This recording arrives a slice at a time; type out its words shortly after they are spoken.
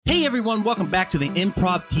Hey everyone, welcome back to the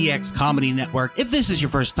Improv TX Comedy Network. If this is your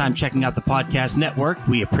first time checking out the podcast network,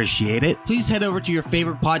 we appreciate it. Please head over to your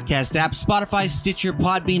favorite podcast app, Spotify, Stitcher,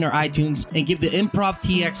 Podbean, or iTunes, and give the Improv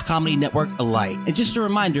TX Comedy Network a like. And just a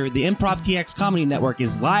reminder, the Improv TX Comedy Network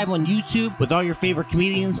is live on YouTube with all your favorite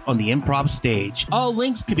comedians on the improv stage. All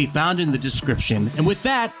links can be found in the description. And with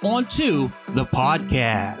that, on to the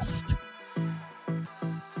podcast.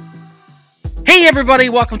 Hey everybody,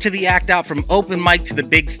 welcome to the Act Out from Open Mic to the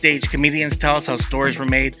Big Stage. Comedians tell us how stories were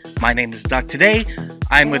made. My name is Duck. Today,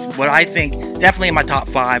 I'm with what I think definitely in my top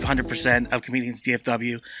 500% of comedians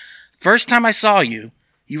DFW. First time I saw you,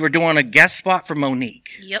 you were doing a guest spot for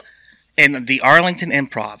Monique. Yep. In the Arlington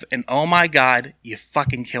Improv. And oh my God, you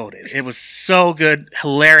fucking killed it. It was so good,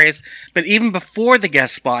 hilarious. But even before the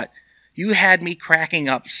guest spot, you had me cracking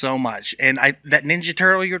up so much. And that Ninja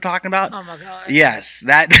Turtle you were talking about? Oh my God. Yes,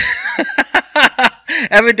 that...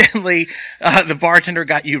 Evidently, the bartender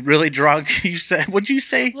got you really drunk. You said, what'd you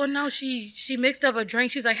say? Well, no, she mixed up a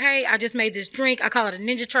drink. She's like, hey, I just made this drink. I call it a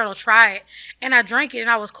Ninja Turtle. Try it. And I drank it, and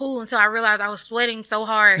I was cool until I realized I was sweating so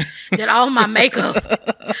hard that all my makeup,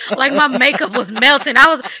 like my makeup was melting.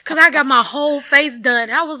 Because I got my whole face done.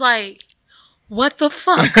 And I was like, what the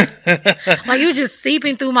fuck? Like, it was just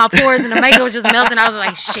seeping through my pores, and the makeup was just melting. I was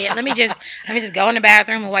like, shit, let me just go in the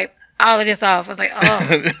bathroom and wipe all of this off. I was like,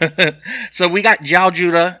 oh. So we got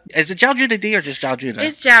Jaljuda. Is it Jaljuda D or just Jaljuda?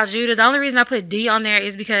 It's Jaljuda. The only reason I put D on there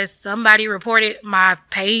is because somebody reported my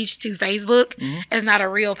page to Facebook as not a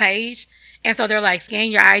real page. And so they're like, scan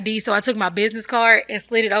your ID. So I took my business card and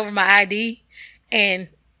slid it over my ID. And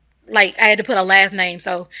like, I had to put a last name.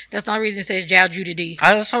 So that's the only reason it says Jaljuda D.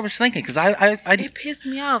 That's what I was thinking. Because it pissed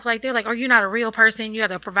me off. Like, they're like, oh, you're not a real person. You have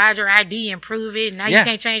to provide your ID and prove it. And now you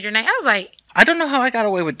can't change your name. I was like, I don't know how I got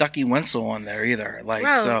away with Ducky Winslow on there either. Like,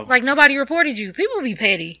 bro, so like nobody reported you. People be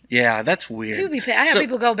petty. Yeah, that's weird. People be petty. I have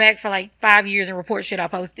people go back for like 5 years and report shit I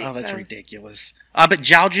posted. Oh, that's ridiculous. But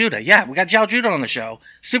Jaljuda, yeah, we got Jaljuda on the show.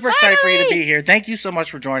 Super excited for you to be here. Thank you so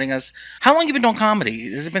much for joining us. How long have you been doing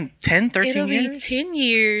comedy? Has it been 10, 13 years? It'll be 10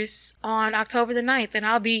 years on October the 9th, and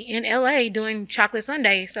I'll be in LA doing Chocolate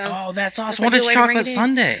Sunday. So oh, that's awesome. What is Chocolate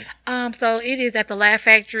Sunday? So it is at the Laugh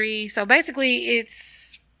Factory. So basically it's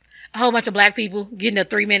a whole bunch of black people getting a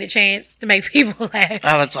 3-minute chance to make people laugh.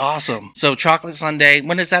 Oh, that's awesome. So Chocolate Sunday,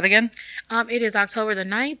 when is that again? It is October the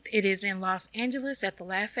 9th. It is in Los Angeles at the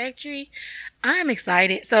Laugh Factory. I'm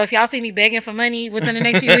excited. So if y'all see me begging for money within the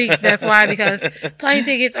next few weeks, that's why, because plane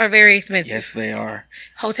tickets are very expensive. Yes, they are.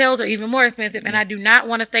 Hotels are even more expensive, and I do not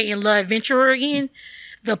want to stay in La Adventura again.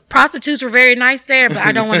 The prostitutes were very nice there, but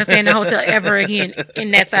I don't want to stay in the hotel ever again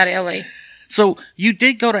in that side of LA. So you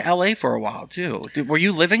did go to LA for a while too. Were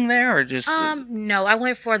you living there or just? No, I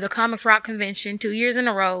went for the Comics Rock Convention 2 years in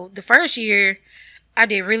a row. The first year, I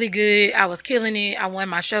did really good. I was killing it. I won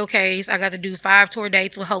my showcase. I got to do 5 tour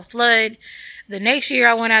dates with Hope Flood. The next year,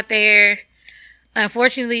 I went out there.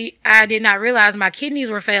 Unfortunately, I did not realize my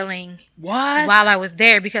kidneys were failing. What? While I was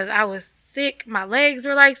there, because I was sick. My legs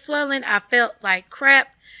were like swelling. I felt like crap.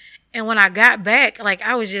 And when I got back, like,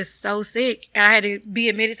 I was just so sick. And I had to be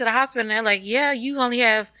admitted to the hospital. And they're like, yeah, you only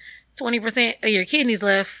have 20% of your kidneys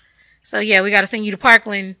left. So, yeah, we got to send you to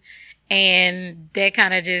Parkland. And that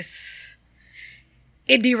kind of just,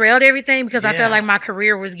 it derailed everything because I felt like my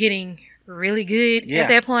career was getting really good at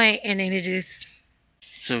that point. And then it just.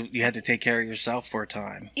 So you had to take care of yourself for a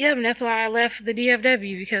time. Yeah, and that's why I left the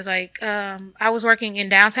DFW because, like, I was working in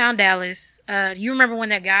downtown Dallas. You remember when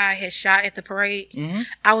that guy had shot at the parade? Mm-hmm.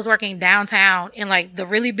 I was working downtown in, like, the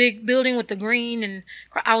really big building with the green, and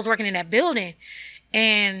I was working in that building.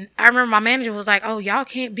 And I remember my manager was like, oh, y'all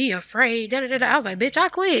can't be afraid. Da, da, da, da. I was like, bitch, I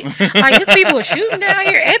quit. Like, these people shooting down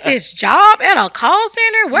here at this job at a call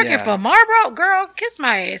center working for Marlboro. Girl, kiss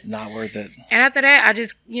my ass. Not worth it. And after that, I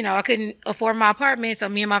just, I couldn't afford my apartment. So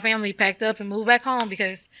me and my family packed up and moved back home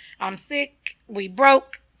because I'm sick. We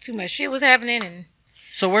broke. Too much shit was happening. And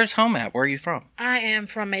so where's home at? Where are you from? I am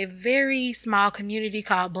from a very small community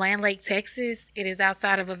called Bland Lake, Texas. It is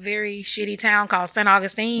outside of a very shitty town called St.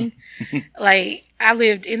 Augustine. Like, I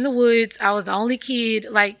lived in the woods. I was the only kid,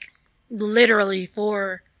 like, literally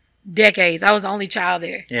for decades. I was the only child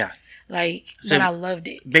there. Yeah. Like, but I loved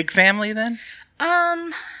it. Big family then?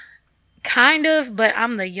 Kind of, but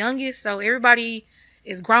I'm the youngest, so everybody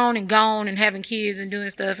is grown and gone and having kids and doing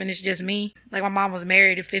stuff, and it's just me. Like, my mom was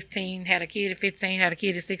married at 15, had a kid at 15, had a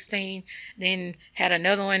kid at 16, then had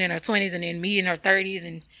another one in her 20s, and then me in her 30s,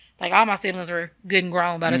 and, like, all my siblings were good and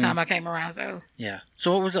grown by the time I came around, so. Yeah.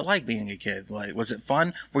 So what was it like being a kid? Like, was it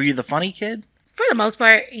fun? Were you the funny kid? For the most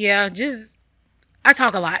part, yeah. Just, I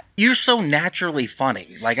talk a lot. You're so naturally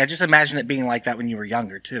funny. Like, I just imagine it being like that when you were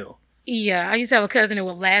younger, too. Yeah, I used to have a cousin that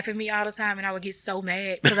would laugh at me all the time, and I would get so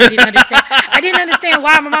mad because I didn't understand. I didn't understand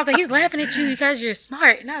why. My mom was like, "He's laughing at you because you're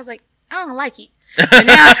smart," and I was like, "I don't like it." But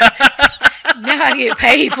now I get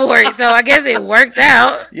paid for it, so I guess it worked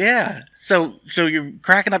out. Yeah. So you're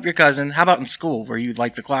cracking up your cousin. How about in school? Were you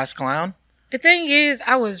like the class clown? The thing is,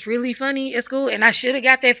 I was really funny at school, and I should have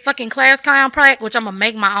got that fucking class clown plaque, which I'm gonna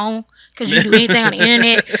make my own, because you can do anything on the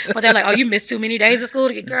internet. But they're like, "Oh, you missed too many days of school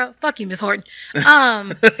to get girl. Fuck you, Miss Horton."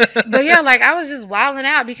 But yeah, like I was just wilding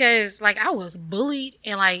out because like I was bullied,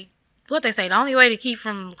 and like what they say, the only way to keep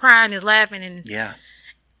from crying is laughing,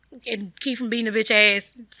 and keep from beating a bitch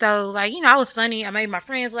ass. So like I was funny. I made my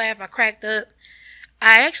friends laugh. I cracked up.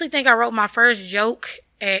 I actually think I wrote my first joke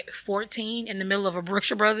at 14 in the middle of a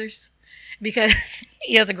Brookshire Brothers. Because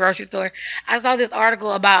he has a grocery store. I saw this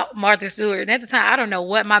article about Martha Stewart. And at the time, I don't know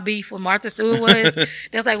what my beef with Martha Stewart was.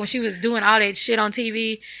 That's like when she was doing all that shit on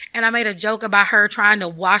TV. And I made a joke about her trying to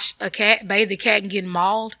wash a cat, bathe the cat, and getting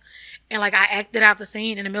mauled. And like I acted out the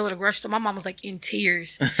scene in the middle of the grocery store. My mom was like in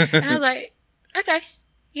tears. And I was like, okay,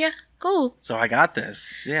 yeah, cool. So I got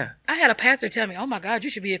this. Yeah. I had a pastor tell me, "Oh my God, you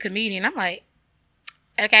should be a comedian." I'm like,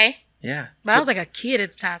 okay. Yeah. But I was like a kid at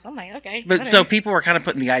the time, so I'm like, okay. But whatever. so people were kind of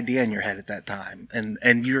putting the idea in your head at that time,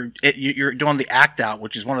 and you're doing the act out,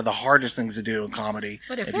 which is one of the hardest things to do in comedy.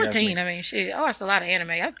 But at 14, I mean, shit, I watched a lot of anime.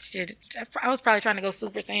 I was probably trying to go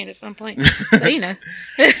Super Saiyan at some point.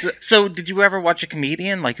 So, so did you ever watch a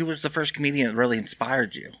comedian? Like, who was the first comedian that really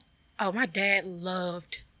inspired you? Oh, my dad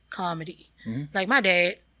loved comedy. Mm-hmm. Like, my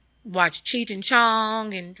dad watched Cheech and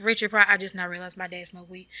Chong and Richard Pryor. I just now realized my dad smoked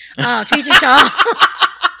weed. Cheech and Chong.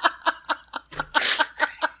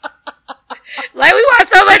 Like, we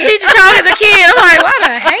watched so much Cheech and Chong as a kid. I'm like, what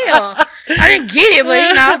the hell? I didn't get it, but,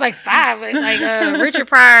 I was like 5. Like Richard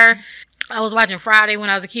Pryor. I was watching Friday when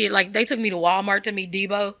I was a kid. Like, they took me to Walmart to meet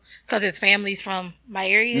Debo because his family's from my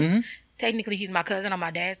area. Mm-hmm. Technically, he's my cousin on my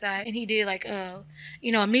dad's side. And he did, like, a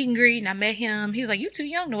meet and greet, and I met him. He was like, "You too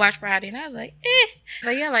young to watch Friday." And I was like, eh.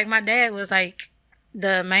 But, yeah, like, my dad was, like,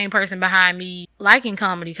 the main person behind me liking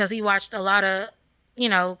comedy because he watched a lot of,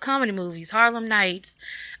 comedy movies, Harlem Nights.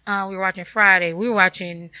 We were watching Friday. We were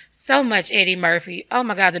watching so much Eddie Murphy. Oh,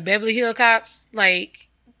 my God, the Beverly Hills Cops. Like,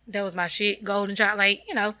 that was my shit. Golden Child. Like,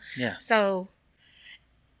 Yeah. So,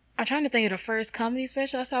 I'm trying to think of the first comedy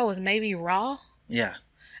special I saw was maybe Raw. Yeah.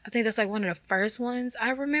 I think that's, like, one of the first ones I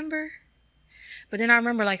remember. But then I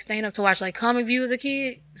remember, like, staying up to watch, like, Comic View as a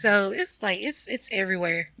kid. So, it's, like, it's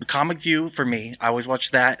everywhere. The Comic View, for me, I always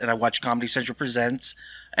watch that, and I watch Comedy Central Presents.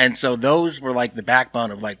 And so those were, like, the backbone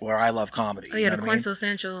of, like, where I love comedy. Oh, yeah, the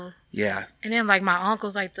quintessential. Yeah. And then, like, my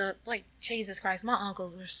uncles, Jesus Christ, my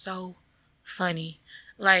uncles were so funny.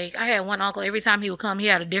 Like, I had one uncle, every time he would come, he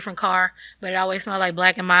had a different car, but it always smelled like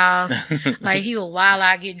Black and Mild. Like, he would wild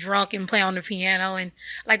out, get drunk, and play on the piano. And,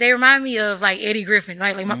 like, they remind me of, like, Eddie Griffin.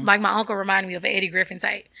 Like, my uncle reminded me of an Eddie Griffin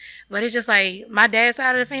type. But it's just, like, my dad's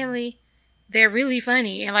side of the family, they're really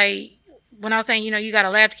funny. And, like, when I was saying, you got to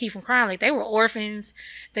laugh to keep from crying, like, they were orphans.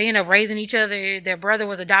 They ended up raising each other. Their brother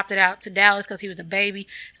was adopted out to Dallas because he was a baby.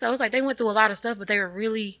 So it was like they went through a lot of stuff, but they were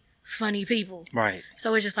really funny people. Right.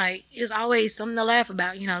 So it's just like, it's always something to laugh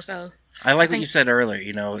about, so. I like what you said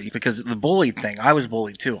earlier, because the bullied thing, I was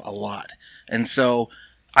bullied too, a lot. And so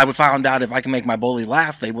I would find out if I can make my bully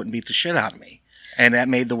laugh, they wouldn't beat the shit out of me. And that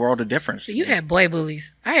made the world a difference. So you had boy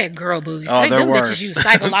bullies. I had girl bullies. Oh, they're worse. Bitches use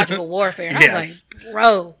psychological warfare. And I was like,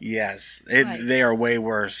 bro. Yes. They are way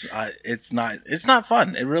worse. It's not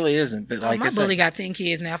fun. It really isn't. But like my bully got 10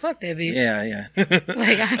 kids now. Fuck that bitch. Yeah.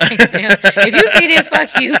 Like, I can't stand her. If you see this,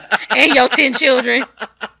 fuck you and your 10 children.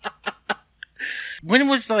 When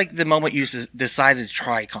was like the moment you decided to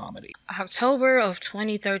try comedy? October of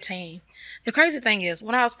 2013. The crazy thing is,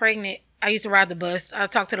 when I was pregnant, I used to ride the bus. I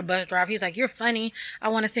talked to the bus driver. He's like, "You're funny. I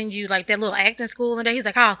want to send you like that little acting school." And he's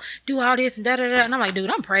like, "I'll do all this and da-da-da." And I'm like,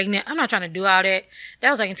 "Dude, I'm pregnant. I'm not trying to do all that."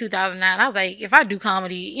 That was like in 2009. I was like, if I do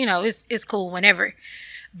comedy, it's cool whenever.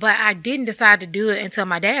 But I didn't decide to do it until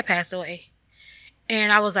my dad passed away.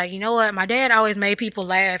 And I was like, you know what? My dad always made people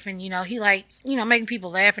laugh. And, he likes, making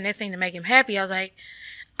people laugh. And that seemed to make him happy. I was like,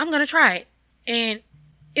 I'm going to try it. And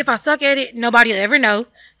if I suck at it, nobody will ever know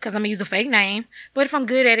because I'm going to use a fake name. But if I'm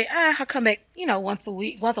good at it, I'll come back, once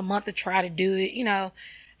a month to try to do it,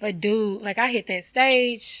 But, dude, like, I hit that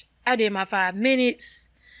stage. I did my 5 minutes.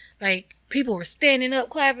 Like, people were standing up,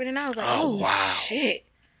 clapping. And I was like, oh wow. Shit.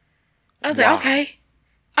 I was like, okay,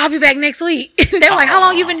 I'll be back next week. They were like, how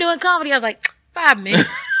long you been doing comedy? I was like, 5 minutes.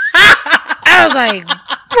 I was like,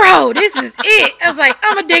 bro, this is it. I was like,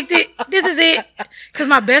 I'm addicted. This is it. Because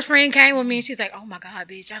my best friend came with me and she's like, oh my God,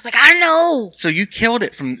 bitch. I was like, I know. So you killed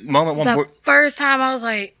it from moment one. The first time I was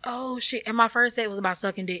like, oh shit. And my first set was about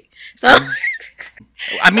sucking dick. So,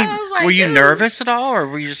 I mean, so I was like, were you dude. nervous at all? Or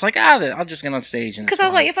were you just like, I'll just get on stage? Because I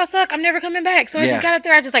was like, if I suck, I'm never coming back. So I just got up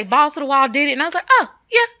there. I just like balls to the wall, did it. And I was like, oh,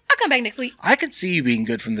 yeah, I'll come back next week. I could see you being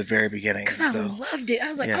good from the very beginning. Because I loved it. I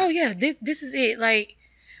was like, oh yeah, this is it. Like,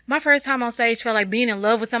 my first time on stage felt like being in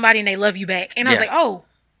love with somebody and they love you back. And I was like,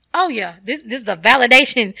 oh yeah, this is the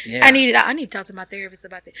validation I needed. I need to talk to my therapist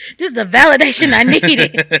about this. This is the validation I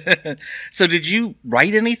needed. So did you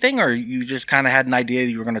write anything or you just kind of had an idea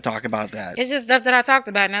that you were going to talk about that? It's just stuff that I talked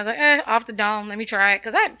about. And I was like, off the dome, let me try it.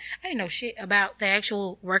 Because I didn't know shit about the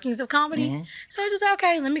actual workings of comedy. Mm-hmm. So I was just like,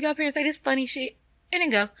 okay, let me go up here and say this funny shit. And then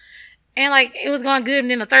go. And, like, it was going good.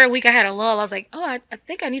 And then the third week I had a lull. I was like, oh, I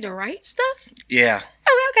think I need to write stuff. Yeah. I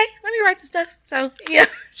was like, okay, let me write some stuff. So, yeah.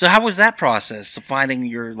 So how was that process of finding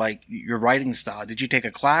your writing style? Did you take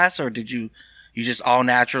a class or did you just all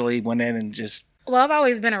naturally went in and just... Well, I've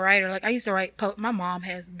always been a writer. Like, I used to write... My mom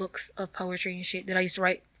has books of poetry and shit that I used to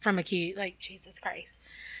write from a kid. Like, Jesus Christ.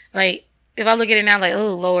 Like, if I look at it now, like,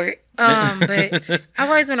 oh, Lord. But I've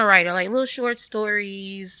always been a writer. Like, little short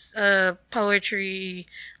stories, poetry,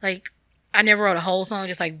 like... I never wrote a whole song,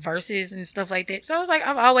 just like verses and stuff like that. So I was like,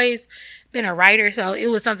 I've always been a writer. So it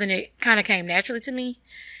was something that kind of came naturally to me.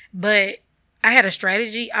 But I had a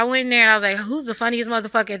strategy. I went in there and I was like, who's the funniest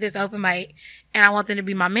motherfucker at this open mic? And I want them to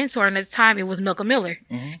be my mentor. And at the time, it was Milka Miller.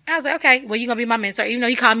 Mm-hmm. And I was like, okay, well, you're going to be my mentor. Even though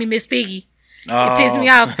he called me Miss Piggy. Oh. It pissed me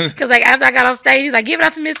off. Because like after I got off stage, he's like, give it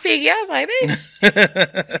up for Miss Piggy. I was like,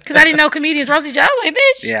 bitch. Because I didn't know comedians roast each other. I was like,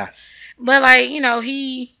 bitch. Yeah. But like, you know,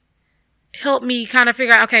 he... helped me kind of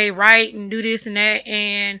figure out, okay, write and do this and that.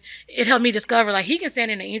 And it helped me discover, like, he can stand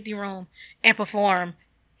in an empty room and perform.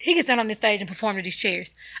 He can stand on this stage and perform to these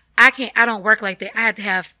chairs. I don't work like that. I had to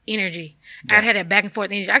have energy. Yeah. I had that back and forth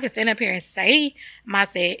energy. I can stand up here and say my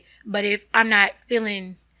set, but if I'm not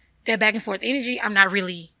feeling that back and forth energy, I'm not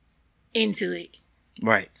really into it.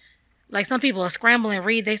 Right. Like, some people are scrambling and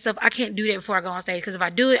read their stuff. I can't do that before I go on stage, because if I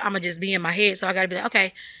do it, I'm going to just be in my head. So I got to be like,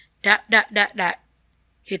 okay, dot.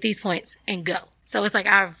 Hit these points and go. So it's like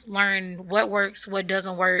I've learned what works, what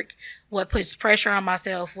doesn't work, what puts pressure on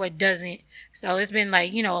myself, what doesn't. So it's been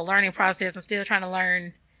like, you know, a learning process. I'm still trying to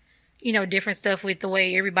learn, you know, different stuff with the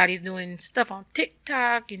way everybody's doing stuff on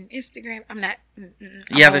TikTok and Instagram.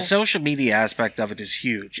 The social media aspect of it is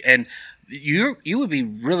huge. And you would be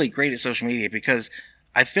really great at social media because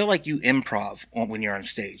I feel like you improv when you're on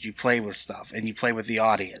stage. You play with stuff and you play with the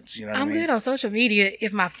audience. You know what I mean? I'm good on social media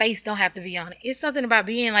if my face don't have to be on it. It's something about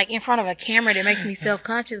being like in front of a camera that makes me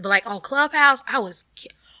self-conscious. But like on Clubhouse, I was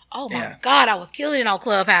killing it on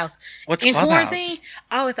Clubhouse. What's in Clubhouse? Quarantine?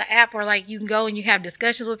 Oh, it's an app where like you can go and you have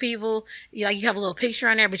discussions with people. You have a little picture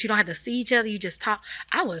on there, but you don't have to see each other. You just talk.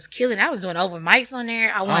 I was killing it. I was doing open mics on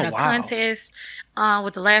there. I won a contest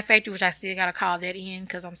with the Laugh Factory, which I still got to call that in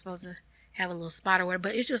because I'm supposed to have a little spot or whatever.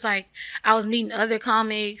 But it's just like I was meeting other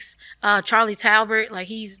comics. Charlie Talbert, like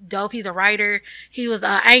he's dope. He's a writer. He was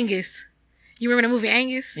Angus. You remember the movie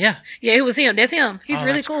Angus? Yeah. Yeah, it was him. That's him. He's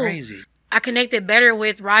really cool. Crazy. I connected better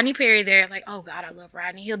with Rodney Perry there. Like, oh God, I love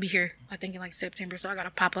Rodney. He'll be here, I think, in like September, so I gotta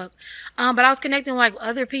pop up. But I was connecting with like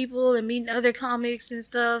other people and meeting other comics and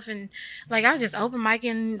stuff, and like I was just open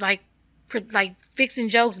micing, like fixing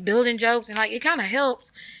jokes, building jokes, and like it kind of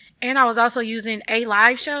helped. And I was also using a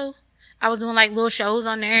live show. I was doing like little shows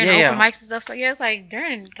on there and open mics and stuff. So yeah, it's like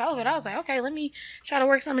during COVID, I was like, okay, let me try to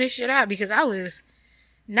work some of this shit out because I was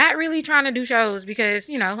not really trying to do shows because,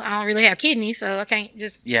 you know, I don't really have kidneys, so I can't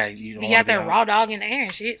just you don't be out there raw dog in the air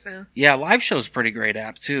and shit. So yeah, live show's a pretty great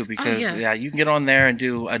app too because you can get on there and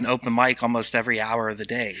do an open mic almost every hour of the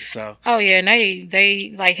day. So and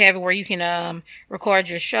they like have it where you can record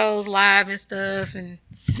your shows live and stuff and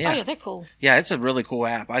they're cool. Yeah, it's a really cool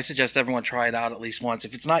app. I suggest everyone try it out at least once.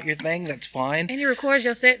 If it's not your thing, that's fine. And it records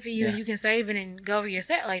your set for you and you can save it and go over your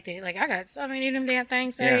set like that. Like I got so many of them damn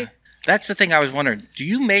things saved. Yeah. That's the thing I was wondering. Do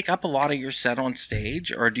you make up a lot of your set on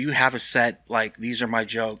stage or do you have a set like these are my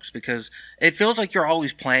jokes? Because it feels like you're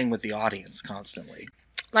always playing with the audience constantly.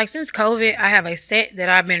 Like since COVID, I have a set that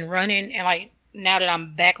I've been running and like now that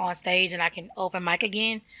I'm back on stage and I can open mic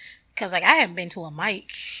again. Because like I haven't been to a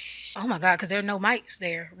mic. Oh my God, because there are no mics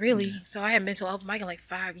there, really. Yeah. So I haven't been to an open mic in like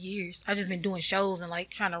 5 years. I've just been doing shows and like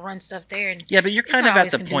trying to run stuff there. And but you're kind of at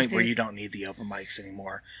the point where you don't need the open mics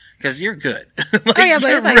anymore because you're good. But it's like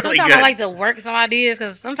really sometimes I like to work some ideas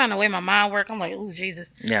because sometimes the way my mind works, I'm like, ooh,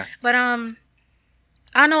 Jesus. Yeah. But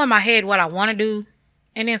I know in my head what I want to do.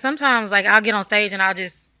 And then sometimes like I'll get on stage and I'll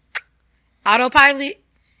just autopilot.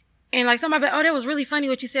 And like somebody, oh, that was really funny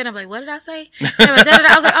what you said. I'm like, what did I say? Like,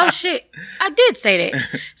 I was like, oh shit, I did say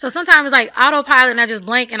that. So sometimes it's like autopilot, and I just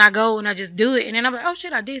blank, and I go and I just do it, and then I'm like, oh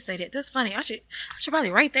shit, I did say that. That's funny. I should probably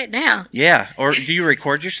write that down. Yeah. Or do you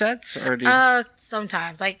record your sets, or do you...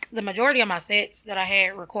 Sometimes, like the majority of my sets that I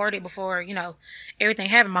had recorded before, everything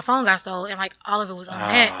happened, my phone got stolen, and like all of it was on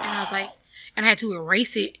that, and I was like, and I had to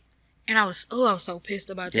erase it. And I was so pissed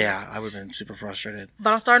about that. Yeah, I would have been super frustrated.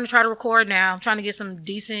 But I'm starting to try to record now. I'm trying to get some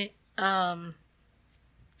decent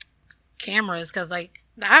cameras, because like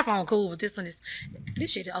the iPhone cool, but this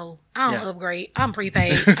shit is old. I don't upgrade. I'm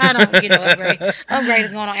prepaid. I don't get no upgrade. Upgrade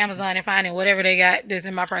is going on Amazon and finding whatever they got that's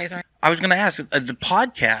in my price range. I was going to ask, the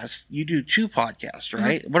podcast, you do 2 podcasts,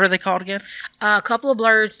 right? Mm-hmm. What are they called again? A Couple of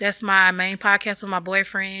Blurs. That's my main podcast with my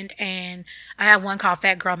boyfriend. And I have one called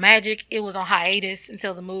Fat Girl Magic. It was on hiatus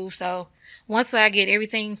until the move. So once I get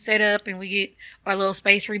everything set up and we get our little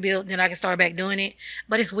space rebuilt, then I can start back doing it.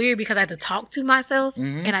 But it's weird because I have to talk to myself,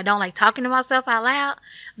 and I don't like talking to myself out loud.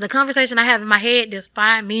 The conversation I have in my head is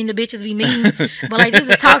fine. Me and the bitches be mean. But like just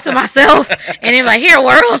to talk to myself and then like, here,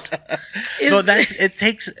 world. Well, it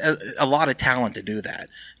takes a lot of talent to do that.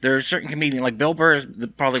 There are certain comedians, like Bill Burr is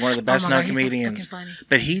probably one of the best known comedians, so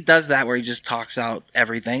but he does that where he just talks out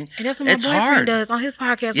everything. And that's what my boyfriend does on his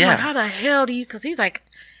podcast. Yeah. I'm like, how the hell do you, because he's like,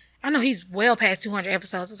 I know he's well past 200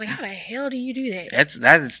 episodes. It's like, how the hell do you do that?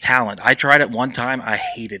 That is talent. I tried it one time. I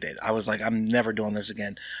hated it. I was like, I'm never doing this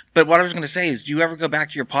again. But what I was going to say is, do you ever go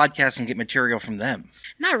back to your podcast and get material from them?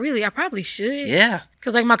 Not really. I probably should. Yeah.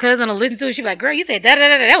 Because like my cousin will listen to it. She'll be like, girl, you said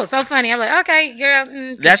da-da-da-da. That was so funny. I'm like, okay,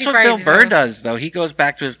 girl. That's what Bill Burr does, though. He goes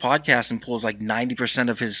back to his podcast and pulls like 90%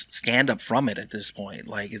 of his stand-up from it at this point.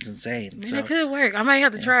 Like, it's insane. Man, it could work. I might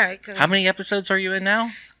have to try it. How many episodes are you in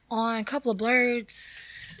now? On A Couple of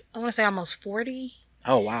Blurs, I want to say almost 40.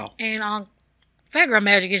 Oh, wow. And on Fat Girl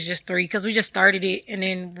Magic, it's just 3 because we just started it. And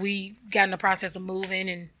then we got in the process of moving.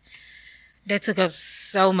 And that took up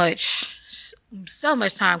so much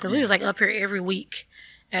time because we was like up here every week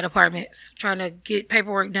at apartments trying to get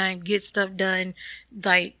paperwork done, get stuff done.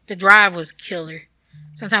 Like the drive was killer.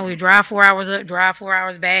 Sometimes we drive 4 hours up, drive 4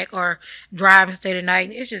 hours back, or drive and stay the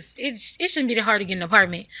night. It's just, it shouldn't be that hard to get an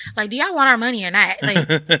apartment. Like, do y'all want our money or not?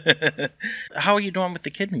 Like, how are you doing with the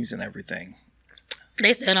kidneys and everything?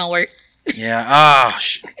 They still don't work. Yeah.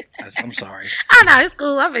 I'm sorry. Oh, no, it's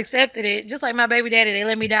cool. I've accepted it. Just like my baby daddy, they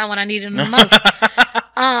let me down when I needed them the most.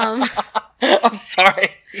 I'm sorry.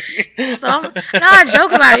 I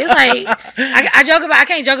joke about it. It's like I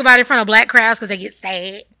can't joke about it in front of black crowds because they get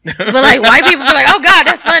sad. But like white people be like, "Oh God,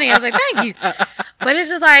 that's funny." I was like, "Thank you." But it's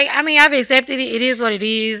just like, I mean, I've accepted it. It is what it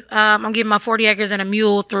is. I'm getting my 40 acres and a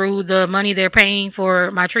mule through the money they're paying for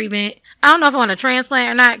my treatment. I don't know if I want a transplant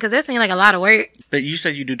or not because that seems like a lot of work. But you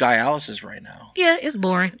said you do dialysis right now. Yeah, it's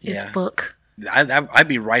boring. It's fuck. I'd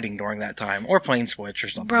be writing during that time or playing Switch or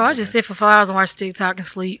something. Bro, I just sit for 4 hours and watch TikTok and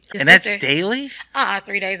sleep. And that's daily?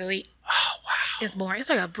 3 days a week. Oh, wow. It's boring. It's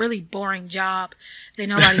like a really boring job that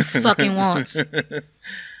nobody fucking wants.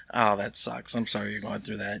 Oh, that sucks. I'm sorry you're going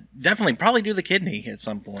through that. Definitely, probably do the kidney at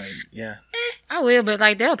some point. Yeah. I will, but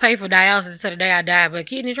like they'll pay for dialysis until the day I die. But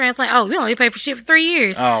kidney transplant, we only pay for shit for 3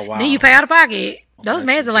 years. Oh, wow. Then you pay out of pocket. Those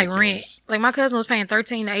meds are like rent. Like my cousin was paying $1,300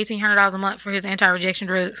 to $1,800 a month for his anti-rejection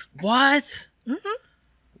drugs. What?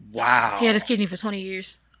 Wow. He had his kidney for 20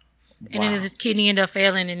 years. And then his kidney ended up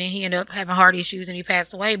failing, and then he ended up having heart issues, and he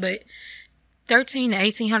passed away. But $1,300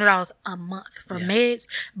 to $1,800 a month for meds.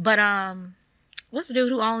 But what's the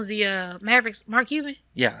dude who owns the Mavericks, Mark Cuban?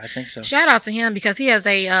 Yeah, I think so. Shout out to him because he has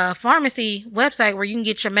a pharmacy website where you can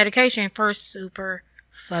get your medication for super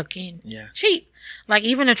fucking cheap. Like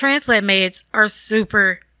even the transplant meds are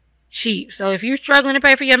super cheap. So if you're struggling to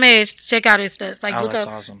pay for your meds, check out his stuff. Like look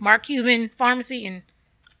up Mark Cuban Pharmacy and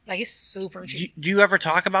like it's super cheap. Do you ever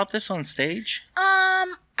talk about this on stage?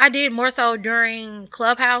 I did more so during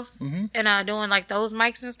Clubhouse and doing like those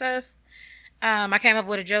mics and stuff. I came up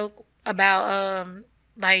with a joke about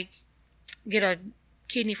like get a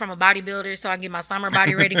kidney from a bodybuilder so I can get my summer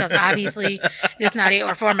body ready because obviously that's not it,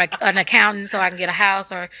 or from an accountant so I can get a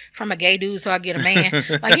house, or from a gay dude so I can get a man,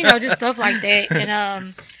 like just stuff like that.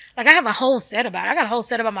 And like I have a whole set about it. I got a whole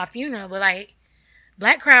set about my funeral, but like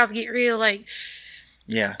black crowds get real like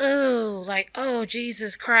oh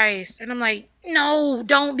Jesus Christ, and I'm like, no,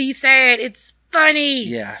 don't be sad, it's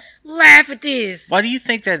funny. Laugh at this. Why do you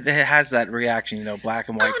think that it has that reaction? Black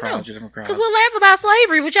and white crowds or different crowds? Because we'll laugh about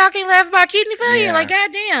slavery, but y'all can't laugh about kidney failure. Like,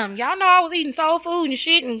 goddamn, y'all know I was eating soul food and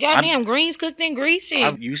shit, and goddamn greens cooked in grease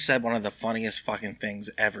shit. You said one of the funniest fucking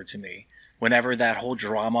things ever to me whenever that whole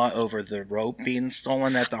drama over the rope being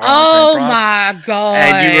stolen at the Oh Arlington Improv. my God.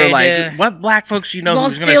 And you were like, what black folks do you know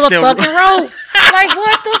who's going to steal a fucking rope? Like,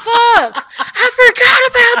 what the fuck? I forgot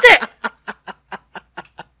about that.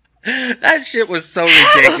 That shit was so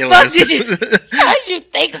ridiculous. How did you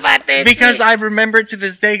think about that Because shit? I remember it to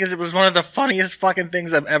this day because it was one of the funniest fucking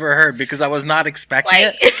things I've ever heard because I was not expecting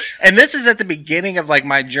it. And this is at the beginning of like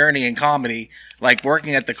my journey in comedy, like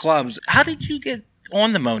working at the clubs. How did you get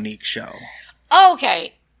on the Monique show?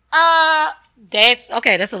 Okay. That's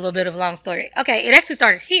a little bit of a long story. Okay, it actually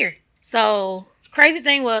started here. So, crazy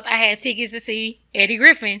thing was I had tickets to see Eddie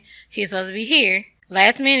Griffin. He's supposed to be here.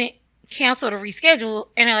 Last minute, canceled or rescheduled.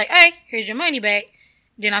 And they're like, hey, here's your money back.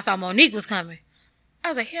 Then I saw Monique was coming. I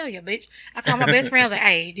was like, hell yeah, bitch. I called my best friend. I was like,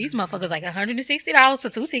 hey, these motherfuckers like $160 for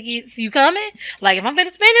 2 tickets. You coming? Like, if I'm going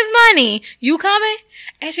to spend this money, you coming?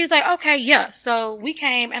 And she's like, okay, yeah. So we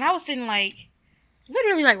came, and I was sitting like,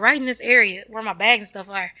 literally like right in this area where my bags and stuff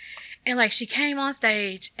are. And like, she came on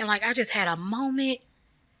stage, and like, I just had a moment,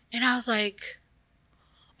 and I was like,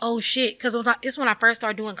 oh shit. Because it's when I first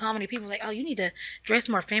started doing comedy. People were like, oh, you need to dress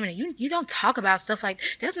more feminine. You don't talk about stuff like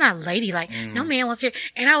that's not ladylike. No man wants to hear.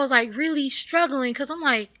 And I was like really struggling because I'm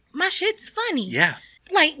like, my shit's funny. Yeah.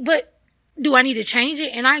 Like, but do I need to change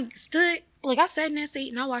it? And I stood, like, I sat in that seat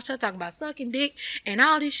and I watched her talking about sucking dick and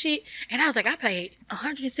all this shit. And I was like, I paid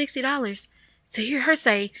 $160 to hear her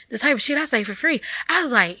say the type of shit I say for free. I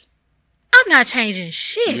was like, I'm not changing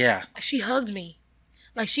shit. Yeah. She hugged me.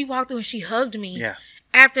 Like, she walked through and she hugged me. Yeah.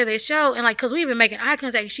 After the show, and like, cause we've been making eye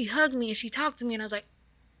contact, she hugged me and she talked to me, and I was like,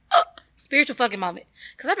 oh, spiritual fucking moment.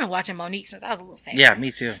 Cause I've been watching Monique since I was a little fan. Yeah,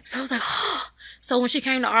 me too. So I was like, oh. So when she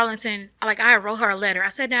came to Arlington, I wrote her a letter. I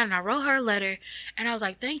sat down and I wrote her a letter, and I was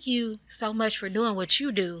like, thank you so much for doing what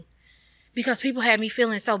you do. Because people had me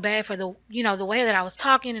feeling so bad for the way that I was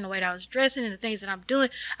talking and the way that I was dressing and the things that I'm doing.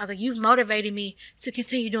 I was like, you've motivated me to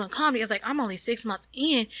continue doing comedy. I was like, I'm only 6 months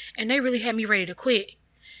in, and they really had me ready to quit.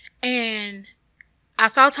 And I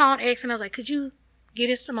saw Tone X, and I was like, could you get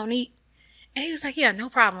us to Monique? And he was like, yeah, no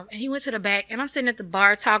problem. And he went to the back, and I'm sitting at the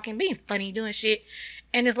bar talking, being funny, doing shit.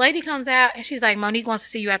 And this lady comes out, and she's like, Monique wants to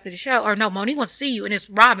see you after the show. Or no, Monique wants to see you. And it's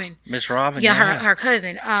Robin. Miss Robin, yeah. Her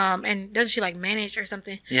cousin. And doesn't she like manage or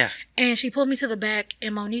something? Yeah. And she pulled me to the back,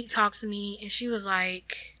 and Monique talks to me, and she was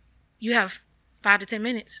like, you have 5 to 10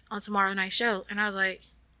 minutes on tomorrow night's show. And I was like,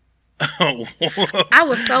 I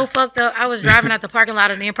was so fucked up. I was driving out the parking lot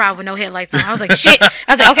of the Improv with no headlights on. I was like, shit. I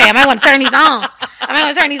was like, okay, I might want to turn these on.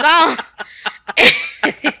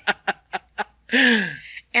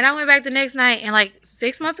 And I went back the next night, and like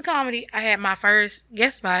 6 months of comedy, I had my first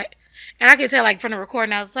guest spot. And I could tell, like, from the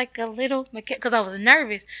recording, I was like a little, because I was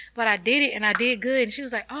nervous, but I did it, and I did good. And she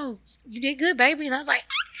was like, oh, you did good, baby. And I was like,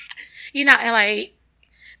 and like,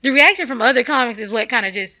 the reaction from other comics is what kind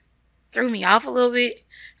of just threw me off a little bit.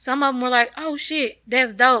 Some of them were like, oh shit,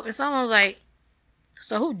 that's dope. And some of them was like,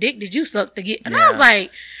 so who dick did you suck to get? And I was like,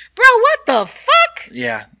 bro, what the fuck?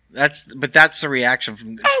 Yeah. That's the reaction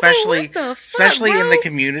from, especially in the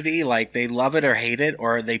community. Like, they love it or hate it,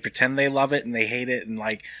 or they pretend they love it and they hate it, and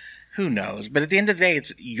like, who knows? But at the end of the day,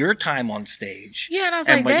 it's your time on stage. Yeah, and I was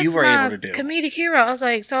like, what you were able to do. Comedic hero. I was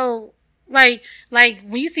like, so like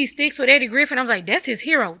when you see Sticks with Eddie Griffin, I was like, that's his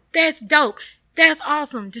hero. That's dope. That's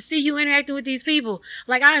awesome to see you interacting with these people.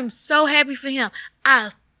 Like, I am so happy for him.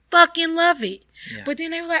 I fucking love it. Yeah. But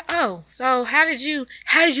then they were like, oh, so how did you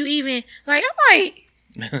even, like, I'm like,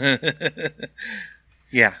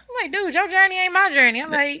 yeah. I'm like, dude, your journey ain't my journey. I'm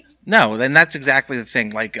like, no, then that's exactly the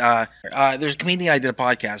thing. Like, there's a comedian I did a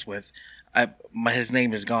podcast with. His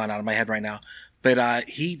name is gone out of my head right now. But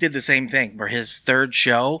he did the same thing where his third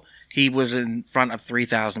show, he was in front of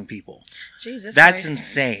 3,000 people. Jesus That's Christ.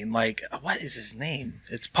 Insane. Like, what is his name?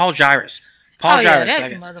 It's Paul Gyrus. Paul Gyrus. Yeah,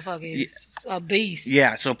 that motherfucker is a beast.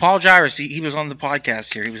 Yeah, so Paul Gyrus, he was on the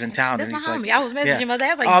podcast here. He was in town. That's and my homie. Like, I was messaging my dad. I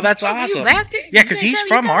was like, oh, that's awesome. You bastard. Yeah, because he's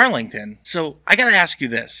from Arlington. So I got to ask you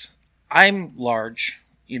this. I'm large,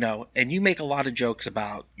 and you make a lot of jokes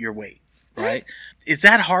about your weight, right? Is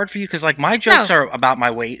that hard for you? Because, like, my jokes are about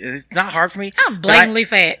my weight, and it's not hard for me. I'm blatantly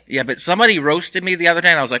fat. Yeah, but somebody roasted me the other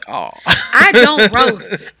day, and I was like, oh. I don't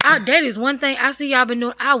roast. That is one thing I see y'all been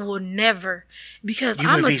doing. I will never. Because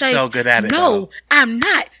I'm going to say, so good at it. No, I'm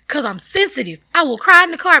not. Because I'm sensitive. I will cry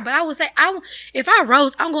in the car, but I will say, if I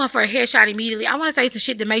roast, I'm going for a headshot immediately. I want to say some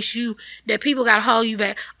shit that makes that people got to hold you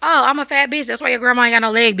back. Oh, I'm a fat bitch. That's why your grandma ain't got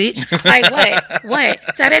no leg, bitch. Like,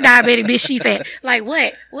 what? Tell that diabetic bitch she fat. Like,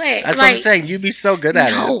 what? That's like, what I'm saying. You'd be so good at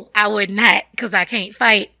it. No, I would not, because I can't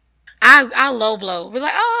fight. I low blow. We're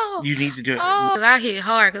like, oh, You need to do it. oh, 'cause I hit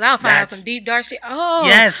hard because I'll find some deep dark shit. Oh,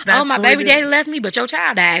 yes, that's oh, my the way baby to do it. daddy left me, but your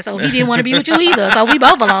child died, so he didn't want to be with you either. So we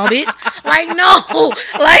both alone, bitch. Like, no,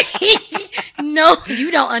 like, no, you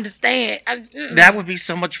don't understand. That would be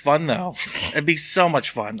so much fun, though. It'd be so much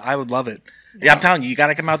fun. I would love it. Yeah, I'm telling you, you got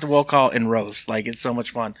to come out to Will Call and roast. Like, it's so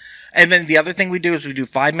much fun. And then the other thing we do is we do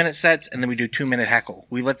 5-minute sets, and then we do 2-minute heckle.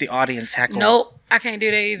 We let the audience heckle. Nope, I can't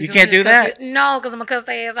do that either. You can't do that? No, because I'm going to cuss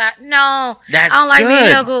their ass out. No. That's I don't like being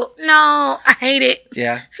good. heckled. No, I hate it.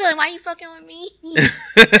 Yeah. I feel like, why you fucking with me?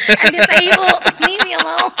 I'm disabled. Leave me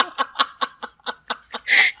alone.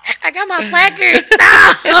 I got my placard.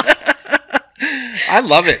 Stop. I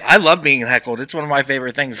love it. I love being heckled. It's one of my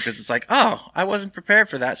favorite things because it's like, oh, I wasn't prepared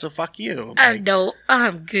for that, so fuck you. I Like, don't.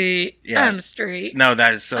 I'm good. Yeah. I'm straight. no,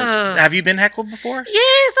 that is so. Have you been heckled before?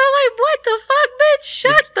 Yes, I'm like, what the fuck, bitch?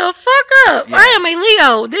 Shut the fuck up. Yeah. I am a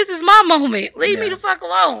Leo. This is my moment. Leave me Yeah. the fuck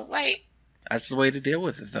alone. Like, That's the way to deal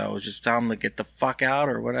with it, though. Is just tell them to get the fuck out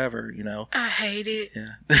or whatever, I hate it.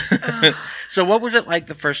 Yeah. So what was it like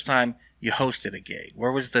the first time you hosted a gig?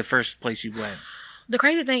 Where was the first place you went? The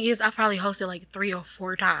crazy thing is, I probably hosted like 3 or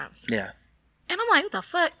 4 times. Yeah. And I'm like, what the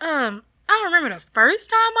fuck? I don't remember the first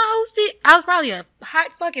time I hosted. I was probably a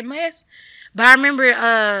hot fucking mess. But I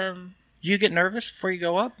remember, You get nervous before you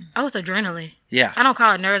go up? I was adrenaline. Yeah. I don't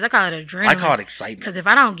call it nerves. I call it adrenaline. I call it excitement. Because if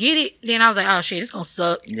I don't get it, then I was like, oh shit, it's going to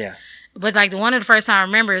suck. Yeah. But like the one of the first time I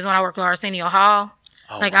remember is when I worked with Arsenio Hall.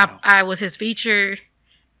 Oh, like wow. I was his feature,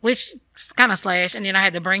 which kind of slash, and then I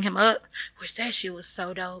had to bring him up, which that shit was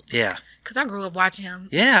so dope. Yeah. Cause I grew up watching him.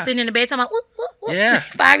 Yeah. Sitting in the bed talking about whoop, whoop, whoop. Yeah.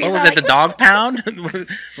 5 years What was old, it, the like, dog pound?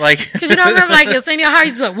 Like. Cause you don't remember like Arsenio Hall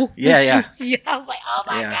used to be like whoop, Yeah, whoop, yeah. whoop. Yeah. I was like, oh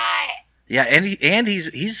my Yeah. God. Yeah, and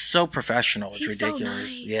he's so professional. It's He's so ridiculous.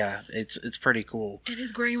 nice. Yeah, it's pretty cool. And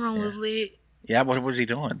his green room was lit. Yeah, what was he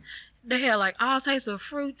doing? They had like all types of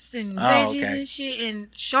fruits and Oh, veggies okay. and shit.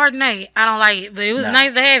 And Chardonnay, I don't like it, but it was No.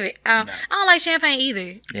 nice to have it. No. I don't like champagne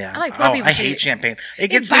either. Yeah. I like poor people I shit. hate champagne. It It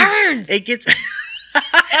gets burns. Me, it gets.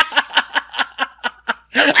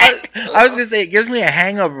 I was gonna say it gives me a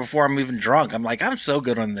hangover before I'm even drunk. I'm like, I'm so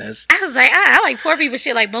good on this. I was like, I like poor people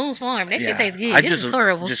shit like Boone's Farm. That shit tastes good. This is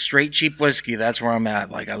horrible. Just straight cheap whiskey. That's where I'm at.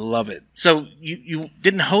 Like, I love it. So you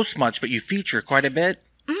didn't host much, but you feature quite a bit.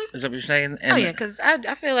 Mm-hmm. Is that what you're saying? And oh yeah, because I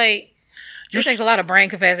feel like it takes a lot of brain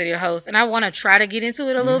capacity to host, and I want to try to get into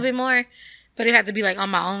it a little bit more, but it have to be like on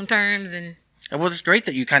my own terms. And well, it's great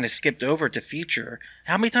that you kind of skipped over to feature.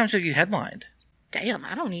 How many times have you headlined? damn,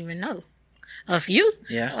 I don't even know. A few?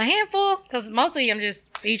 Yeah. A handful? Because mostly I'm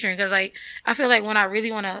just featuring. Because, like, I feel like when I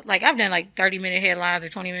really want to, like, I've done, like, 30-minute headlines or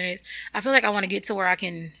 20 minutes. I feel like I want to get to where I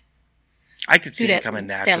can I could see do it coming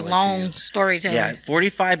naturally. that to long you. storytelling. Yeah,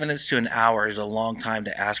 45 minutes to an hour is a long time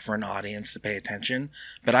to ask for an audience to pay attention.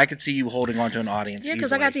 But I could see you holding on to an audience Yeah,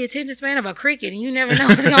 because I easily. got the attention span of a cricket, and you never know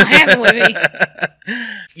what's going to happen with me.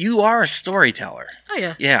 You are a storyteller. Oh,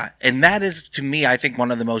 yeah. Yeah, and that is, to me, I think,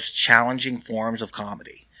 one of the most challenging forms of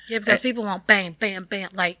comedy. Yeah, because people want bam, bam, bam.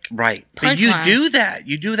 Like, Right. But you punchlines. do that.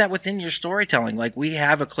 You do that within your storytelling. Like, we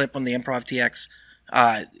have a clip on the Improv TX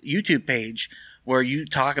YouTube page where you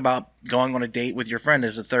talk about going on a date with your friend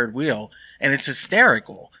as a third wheel, and it's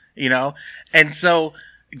hysterical, you know? And so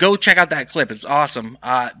go check out that clip. It's awesome.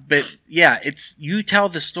 But yeah, it's, you tell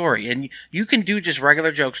the story, and you can do just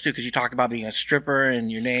regular jokes too, because you talk about being a stripper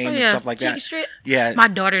and your name oh, and yeah. stuff like Chicken that. strip. Yeah. My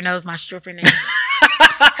daughter knows my stripper name.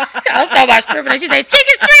 I was talking about stripper, and she says,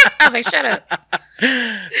 chicken strip. I was like, shut up.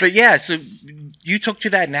 But yeah, so you took to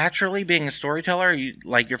that naturally, being a storyteller. You,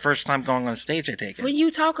 like, your first time going on stage, I take it. When you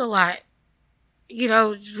talk a lot, you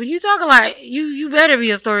know, when you talk a lot, you better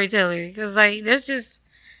be a storyteller. Because, like, that's just,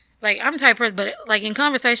 like, I'm the type of person, but, like, in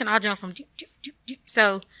conversation, I'll jump from,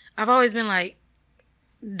 so I've always been, like,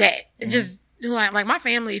 that. Just who I, like, my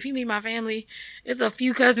family, if you meet my family, it's a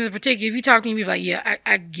few cousins in particular. If you talk to me, you're like, yeah,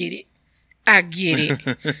 I get it. I get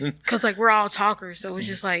it. Because, like, we're all talkers. So it's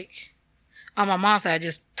just, like, on my mom's side,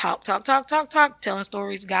 just talk, telling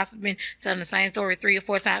stories, gossiping, telling the same story 3 or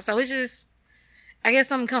 4 times. So it's just, I guess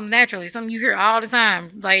something comes naturally. Something you hear all the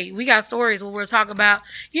time. Like, we got stories where we'll talk about,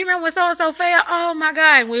 you remember when so-and-so failed? Oh, my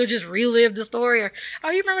God. And we'll just relive the story. Or,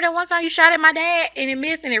 oh, you remember that one time you shot at my dad and it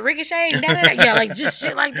missed and it ricocheted? And da-da-da. Yeah, like, just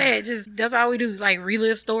shit like that. Just, that's all we do, like,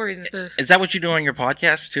 relive stories and stuff. Is that what you do on your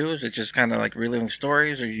podcast too? Is it just kind of like reliving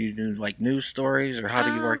stories, or you do like news stories, or how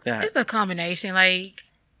do you work that? It's a combination. Like,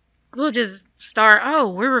 we'll just start, oh,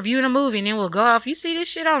 we're reviewing a movie, and then we'll go off. You see this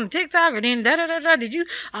shit on TikTok, or then da-da-da-da. Did you,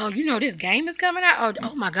 oh, you know this game is coming out?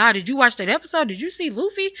 Oh my God, did you watch that episode? Did you see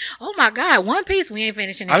Luffy? Oh my God, One Piece, we ain't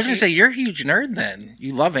finishing that I was gonna shit. say, you're a huge nerd then.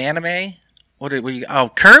 You love anime.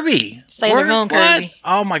 Oh, Kirby. Sailor Moon Kirby.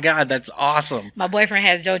 Oh my God, that's awesome. My boyfriend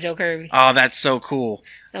has JoJo Kirby. Oh, that's so cool.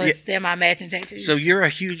 So it's semi-matching tattoos. So you're a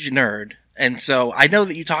huge nerd. And so I know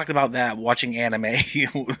that you talked about that watching anime,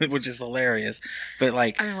 which is hilarious. But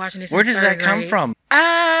like, I've been watching this. Where does that come from?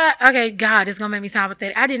 Okay, God, it's gonna make me sound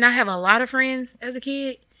pathetic. I did not have a lot of friends as a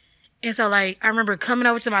kid, and so like I remember coming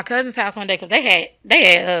over to my cousin's house one day because they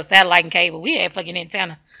had satellite and cable. We had fucking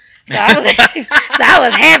antenna. So I was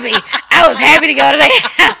happy. I was happy to go to their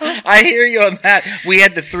house. I hear you on that. We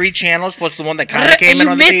had the 3 channels plus the one that kind of came in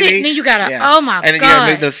on the TV. It, and then you gotta, oh my God. And then you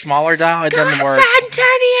gotta move the smaller dial. It doesn't work. Go outside and turn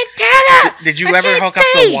the antenna. Did you ever hook up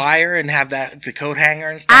the wire and have the coat hanger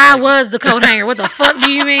and stuff? I was the coat hanger. What the fuck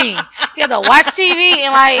do you mean? You have to watch TV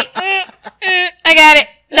and like, I got it.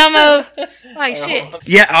 Don't move. Like shit.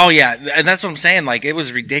 Yeah. Oh yeah. And that's what I'm saying. Like it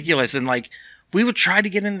was ridiculous. And like, we would try to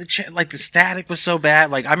get in like the static was so bad.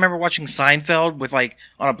 Like I remember watching Seinfeld with like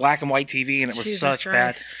on a black and white TV, and it was Jesus such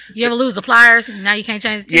Christ. Bad. You ever lose the pliers? Now you can't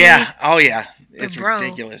change the TV. Yeah. Oh yeah. It's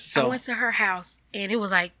ridiculous. So I went to her house, and it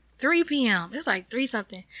was like 3 p.m. It's like 3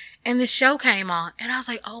 something, and this show came on, and I was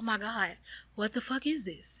like, oh my God, what the fuck is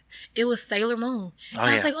this? It was Sailor Moon. And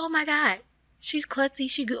I was like, oh my God. She's klutzy.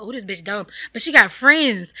 She good. Oh, this bitch dumb. But she got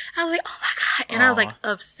friends. I was like, oh my God. And I was like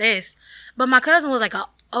obsessed. But my cousin was like a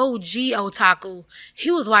OG otaku.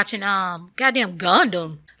 He was watching goddamn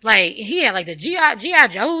Gundam. Like he had like the G.I.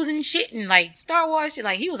 Joes and shit and like Star Wars shit.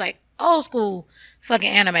 Like he was like old school fucking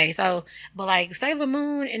anime. So but like Sailor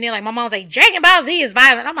Moon, and then like my mom was like, Dragon Ball Z is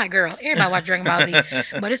violent. I'm like, girl, everybody watch Dragon Ball Z.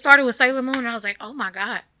 But it started with Sailor Moon, and I was like, oh my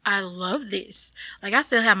God, I love this. Like I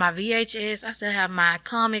still have my VHS, I still have my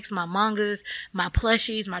comics, my mangas, my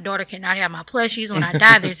plushies. My daughter cannot have my plushies. When I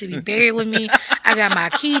die, they're to be buried with me. I got my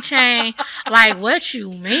keychain. Like, what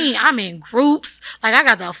you mean? I'm in groups. Like, I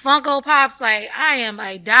got the Funko Pops. Like, I am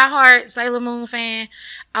a diehard Sailor Moon fan.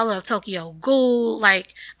 I love Tokyo Ghoul.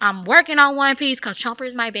 Like, I'm working on One Piece because Chomper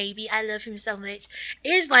is my baby. I love him so much.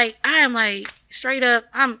 It's like, I am like, straight up,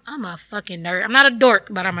 I'm a fucking nerd. I'm not a dork,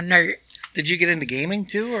 but I'm a nerd. Did you get into gaming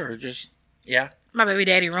too, or just, yeah? My baby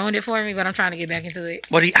daddy ruined it for me, but I'm trying to get back into it.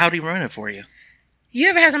 How'd he ruin it for you? You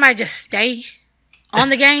ever had somebody just stay on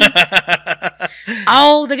the game?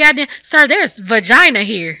 Oh, the goddamn... Sir, there's vagina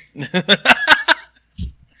here.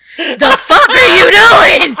 The fuck are you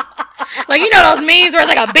doing? Like, you know those memes where it's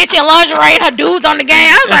like a bitch in lingerie and her dude's on the game?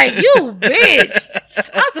 I was like, you bitch.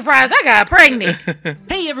 I'm surprised I got pregnant.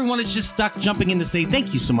 Hey everyone, it's just Stuck jumping in to say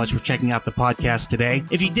thank you so much for checking out the podcast today.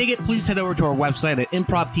 If you dig it, please head over to our website at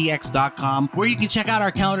improvtx.com, where you can check out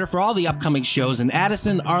our calendar for all the upcoming shows in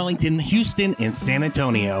Addison, Arlington, Houston, and San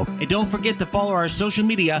Antonio. And don't forget to follow our social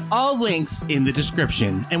media, all links in the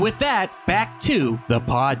description. And with that, back to the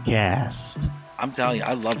podcast. I'm telling you,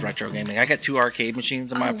 I love retro gaming. I got 2 arcade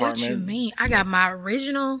machines in my apartment. What you mean? I got my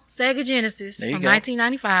original Sega Genesis from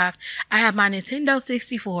 1995. I have my Nintendo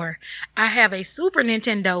 64. I have a Super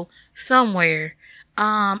Nintendo somewhere.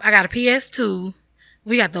 I got a PS2.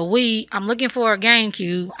 We got the Wii. I'm looking for a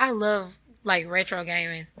GameCube. I love like retro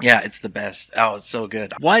gaming. Yeah, it's the best. Oh, it's so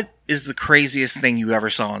good. What is the craziest thing you ever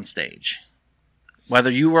saw on stage? Whether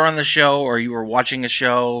you were on the show or you were watching a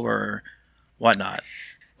show or whatnot.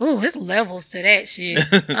 Ooh, it's levels to that shit.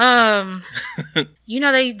 You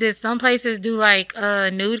know there's some places do like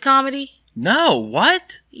nude comedy. No,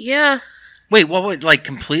 what? Yeah. Wait, what? Like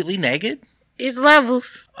completely naked? It's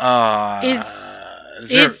levels.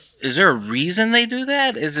 Is there a reason they do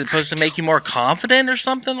that? Is it supposed to make you more confident or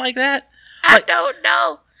something like that? I don't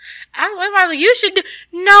know. I was like, you should do.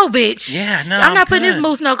 No, bitch. Yeah, no. I'm not putting this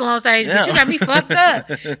moose knuckle on stage, bitch. You got me fucked up.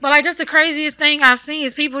 But like, that's the craziest thing I've seen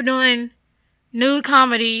is people doing nude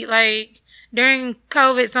comedy. Like during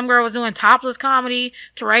COVID, some girl was doing topless comedy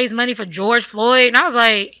to raise money for George Floyd, and I was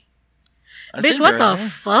like, "Bitch, what the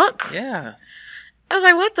fuck?" Yeah, I was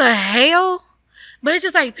like, "What the hell?" But it's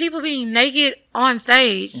just like people being naked on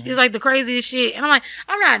stage. Mm-hmm. It's like the craziest shit, and I'm like,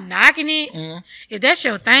 I'm not knocking it. Mm-hmm. If that's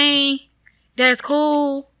your thing, that's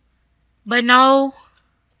cool. But no.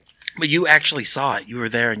 But you actually saw it. You were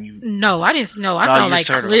there, and you. No, I didn't know. I saw like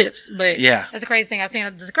clips, but yeah, that's the craziest thing I've seen.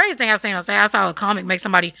 The craziest thing I've seen on stage, I saw a comic make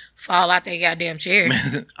somebody fall out their goddamn chair.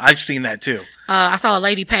 I've seen that too. I saw a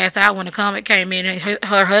lady pass out when the comic came in, and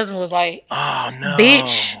her husband was like, "Oh no,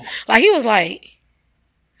 bitch!" Like he was like,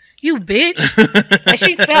 "You bitch!" Like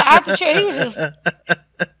she fell out the chair. He was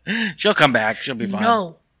just. She'll come back. She'll be fine.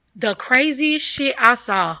 No, the craziest shit I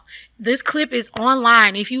saw. This clip is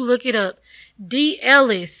online. If you look it up, D.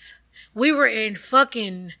 Ellis. We were in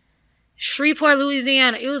fucking Shreveport,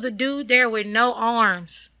 Louisiana. It was a dude there with no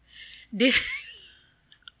arms. This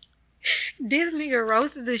nigga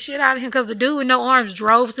roasted the shit out of him because the dude with no arms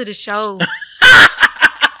drove to the show.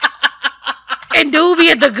 And dude be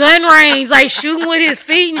at the gun range, like shooting with his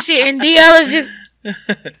feet and shit. And DL is just,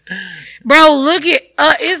 bro, look at,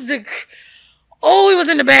 he was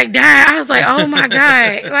in the back dying. I was like, oh my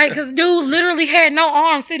God. Like, cause dude literally had no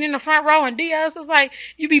arms sitting in the front row. And DL was like,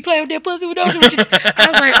 you be playing with that pussy with those? I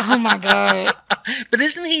was like, oh my God. But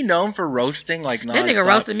isn't he known for roasting like nonstop? That nigga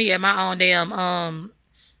roasted me at my own damn,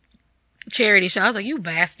 charity show. I was like, you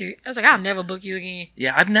bastard. I was like, I'll never book you again.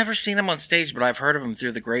 Yeah, I've never seen him on stage, but I've heard of him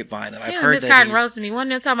through the grapevine, and I've heard Miss that Cotton roasted me. One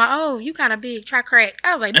day talking about, oh, you kind of big. Try crack.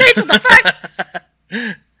 I was like, bitch, what the fuck?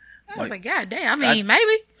 I was like, God damn. I mean,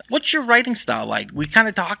 maybe. What's your writing style like? We kind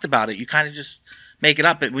of talked about it. You kind of just make it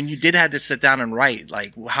up. But when you did have to sit down and write,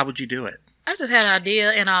 like, how would you do it? I just had an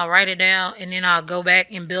idea and I'll write it down and then I'll go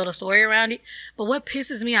back and build a story around it. But what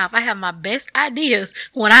pisses me off, I have my best ideas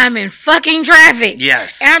when I'm in fucking traffic.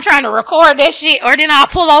 Yes. And I'm trying to record that shit, or then I'll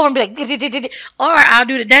pull over and be like, or I'll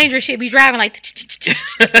do the dangerous shit, be driving like,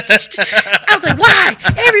 I was like, why?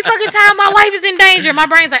 Every fucking time my life is in danger, my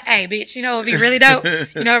brain's like, hey, bitch, you know if you really dope?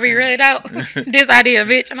 You know if you really dope? This idea,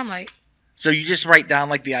 bitch. And I'm like, so you just write down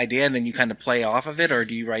like the idea and then you kind of play off of it, or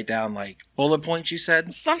do you write down like bullet points you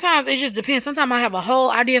said? Sometimes it just depends. Sometimes I have a whole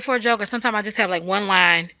idea for a joke, or sometimes I just have like one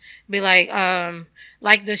line. Be like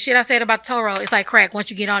the shit I said about Toro, it's like crack. Once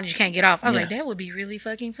you get on it, you can't get off. I was like, that would be really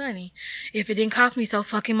fucking funny if it didn't cost me so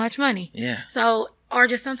fucking much money. Yeah. So, or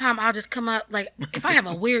just sometimes I'll just come up, like if I have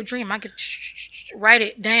a weird dream, I could write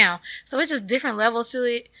it down. So it's just different levels to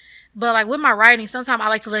it. But like with my writing, sometimes I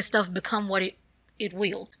like to let stuff become what it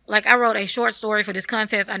will. Like I wrote a short story for this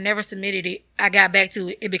contest. I never submitted it. I got back to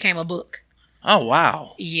it. It became a book. Oh,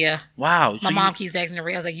 wow. Yeah. Wow. My mom keeps asking to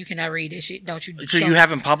read. I was like, you cannot read this shit. Don't you? So you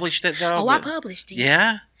haven't published it though? Oh, I published it.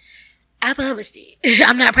 Yeah? I published it.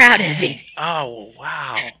 I'm not proud of it. Oh,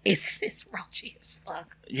 wow. It's raunchy as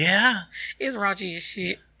fuck. Yeah? It's raunchy as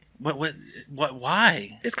shit. What,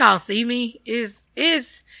 why? It's called See Me. It's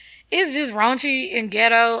just raunchy and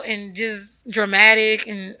ghetto and just dramatic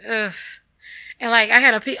and And like I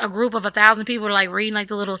had a group of 1,000 people to like reading like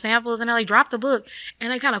the little samples, and I like dropped the book,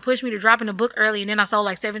 and they kind of pushed me to drop in the book early, and then I sold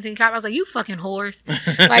like 17 copies. I was like, you fucking whores!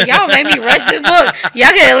 Like y'all made me rush this book. Y'all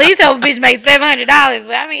could at least help a bitch make $700.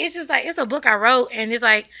 But I mean, it's just like it's a book I wrote, and it's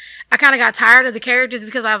like I kind of got tired of the characters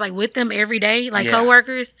because I was like with them every day, like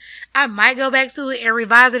coworkers. I might go back to it and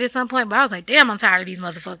revise it at some point, but I was like, damn, I'm tired of these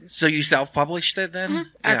motherfuckers. So you self-published it then? Mm-hmm.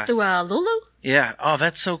 Yeah. Through Lulu. Yeah. Oh,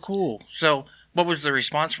 that's so cool. So what was the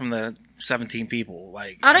response from the 17 people?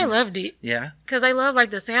 Like, oh, they loved it. Yeah, because they love like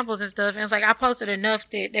the samples and stuff. And it's like I posted enough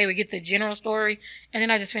that they would get the general story, and then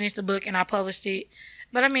I just finished the book and I published it.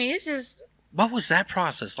 But I mean, it's just. What was that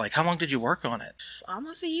process like? How long did you work on it?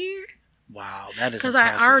 Almost a year. Wow, that is because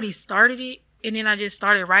I already started it, and then I just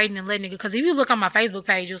started writing and letting it go. Because if you look on my Facebook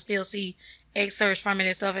page, you'll still see excerpts from it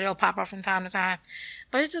and stuff, and it'll pop up from time to time.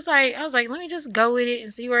 But it's just like I was like, let me just go with it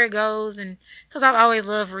and see where it goes, and because I've always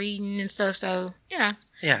loved reading and stuff, so you know.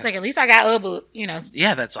 Yeah. It's like, at least I got a book, you know.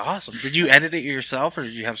 Yeah, that's awesome. Did you edit it yourself, or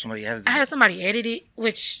did you have somebody edit it? I had somebody edit it,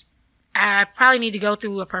 which I probably need to go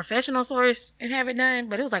through a professional source and have it done,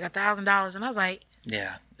 but it was like $1,000, and I was like,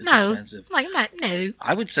 yeah, it's no. expensive. I'm like, no.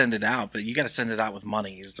 I would send it out, but you got to send it out with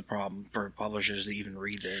money is the problem for publishers to even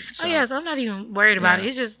read it. So. Oh, yeah, so I'm not even worried about it.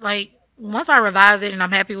 It's just like, once I revise it and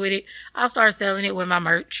I'm happy with it, I'll start selling it with my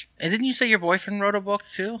merch. And didn't you say your boyfriend wrote a book,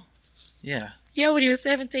 too? Yeah. Yeah, when he was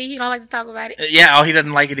 17, he don't like to talk about it. Yeah, oh, he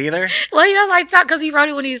doesn't like it either? Well, he doesn't like to talk because he wrote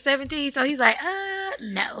it when he was 17, so he's like,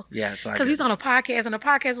 no. Yeah, it's like because he's on a podcast, and the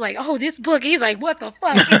podcast is like, oh, this book. He's like, what the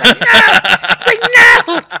fuck? He's like, no. It's like,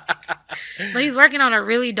 no. But he's working on a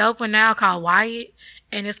really dope one now called Wyatt,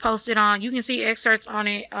 and it's posted on, you can see excerpts on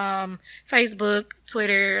it, Facebook,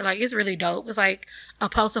 Twitter. Like, it's really dope. It's like a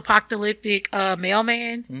post-apocalyptic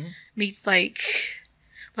mailman meets like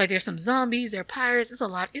there's some zombies, there are pirates. It's a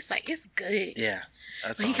lot. It's like, it's good. Yeah. That's but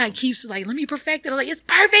awesome. He kind of keeps like, let me perfect it. I'm like, it's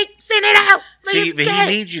perfect. Send it out. Like, see, but he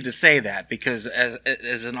needs you to say that because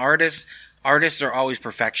as an artist, artists are always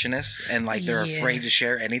perfectionists and like they're afraid to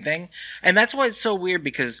share anything. And that's why it's so weird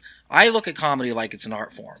because I look at comedy like it's an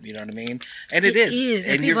art form. You know what I mean? And it is.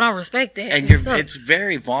 And people don't respect that. And it's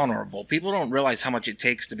very vulnerable. People don't realize how much it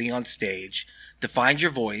takes to be on stage, to find your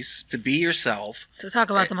voice, to be yourself, to talk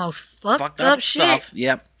about the most fucked up shit. Stuff.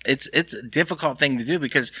 Yep. It's a difficult thing to do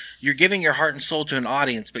because you're giving your heart and soul to an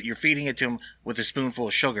audience, but you're feeding it to them with a spoonful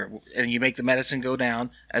of sugar, and you make the medicine go down,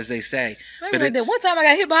 as they say. But like that one time I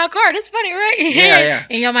got hit by a car. That's funny, right? Yeah.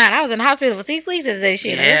 In your mind, I was in the hospital for 6 weeks of that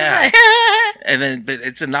shit. Yeah. But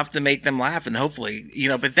it's enough to make them laugh, and hopefully,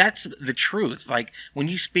 but that's the truth. Like when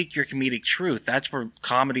you speak your comedic truth, that's where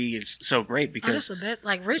comedy is so great because that's a bit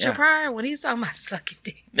like Richard Pryor when he's talking about sucking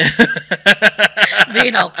dick. Bitch,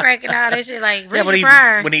 cracking out that shit like yeah, Richard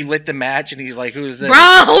Pryor. when he lit the match and he's like, "Who's this?"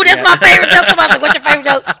 Bro, that's my favorite joke. I was like, "What's your favorite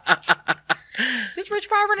joke?" This Richard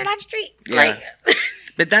Pryor running down the street. Yeah. Like,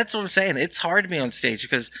 but that's what I'm saying. It's hard to be on stage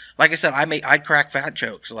because, like I said, I crack fat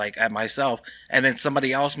jokes like at myself, and then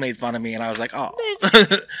somebody else made fun of me, and I was like, "Oh,"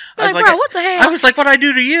 I was like, bro, what the hell? I was like, "What I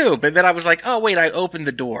do to you?" But then I was like, "Oh wait, I opened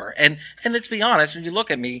the door." And let's be honest, when you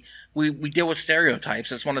look at me, we deal with stereotypes.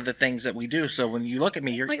 That's one of the things that we do. So when you look at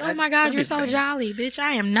me, you're like, "Oh my God, you're so jolly, bitch."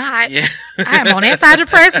 I am not. Yeah. I am on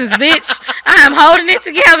antidepressants, bitch. I am holding it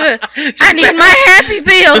together. I need my happy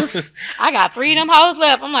pills. I got 3 of them hoes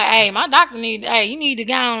left. I'm like, hey, my doctor you need to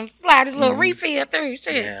go and slide this little refill through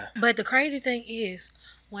shit. Yeah. But the crazy thing is,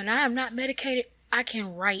 when I am not medicated, I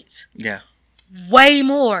can write way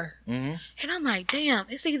more. And I'm like, damn,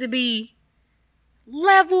 it's either be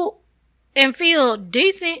level and feel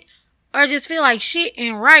decent or just feel like shit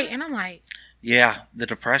and write. And I'm like, yeah, the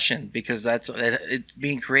depression, because it's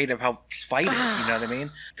being creative helps fight it. You know what I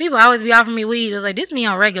mean? People always be offering me weed. It's like, this me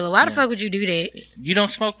on regular. Why the fuck would you do that? You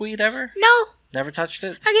don't smoke weed ever? No. Never touched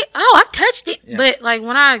it? I've touched it. Yeah. But like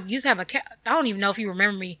when I used to have I don't even know if you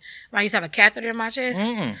remember me, when I used to have a catheter in my chest.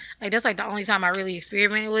 Like that's like the only time I really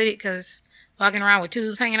experimented with it, because walking around with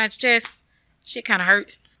tubes hanging out your chest, shit kind of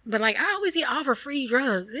hurts. But like I always get offered free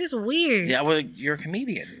drugs. It's weird. Yeah, well, you're a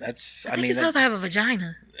comedian. I think mean, it's because I have a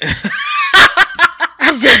vagina.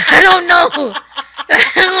 I don't know.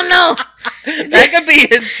 I don't know. That could be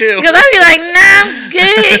it too. Because I be like, nah, I'm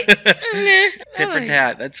good. Tit for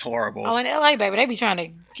tat. That's horrible. Oh, in LA, baby, they be trying to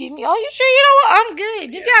keep me. Oh, you sure? You know what? I'm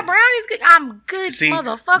good. You got brownies? Good. I'm good,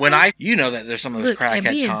 motherfucker. When you know that there's some of those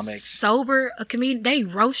crackhead comics. Sober, a comedian, they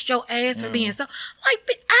roast your ass for being so.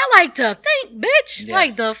 Like, I like to think, bitch. Yeah.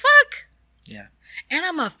 Like, the fuck? Yeah. And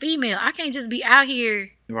I'm a female. I can't just be out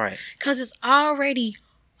here. Right. Because it's already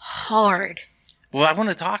hard. Well, I want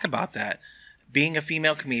to talk about that. Being a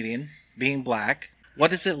female comedian, being black,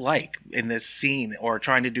 what is it like in this scene or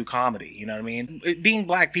trying to do comedy? You know what I mean? Being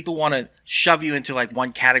black, people want to shove you into like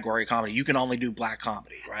one category of comedy. You can only do black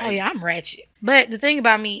comedy, right? Oh, yeah, I'm ratchet. But the thing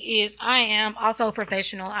about me is I am also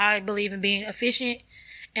professional. I believe in being efficient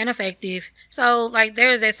and effective. So, like,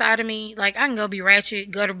 there's that side of me. Like, I can go be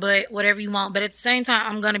ratchet, gutter butt, whatever you want. But at the same time,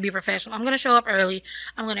 I'm going to be professional. I'm going to show up early.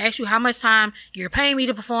 I'm going to ask you how much time you're paying me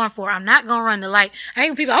to perform for. I'm not going to run the light. I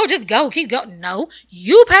hate when people, just go, keep going. No,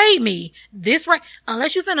 you paid me this right.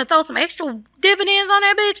 Unless you finna throw some extra dividends on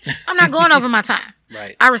that bitch, I'm not going over my time.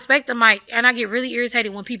 Right. I respect the mic, and I get really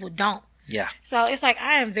irritated when people don't. Yeah. So, it's like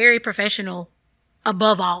I am very professional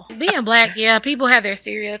above all. Being black, yeah, people have their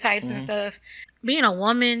stereotypes and stuff. Being a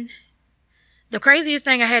woman, the craziest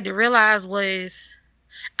thing I had to realize was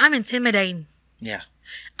I'm intimidating. Yeah.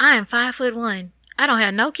 I am 5'1". I don't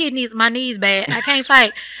have no kidneys. My knees bad. I can't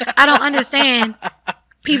fight. I don't understand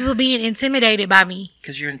people being intimidated by me.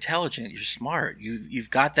 Because you're intelligent. You're smart. You've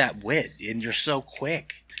got that wit, and you're so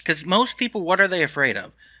quick. Because most people, what are they afraid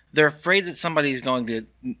of? They're afraid that somebody's going to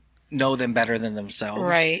know them better than themselves,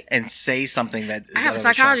 right? And say something that is I have a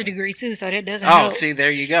psychology degree too, so that doesn't help. Oh, see,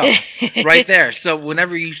 there you go. Right there. So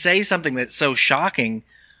whenever you say something that's so shocking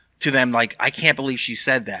to them, like, I can't believe she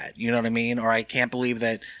said that, you know what I mean? Or I can't believe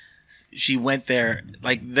that she went there.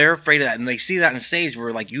 Like, they're afraid of that, and they see that on stage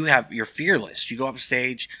where, like, you're fearless. You go up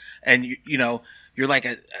stage and you know, you're like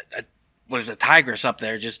a tigress up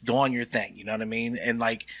there just doing your thing, you know what I mean? And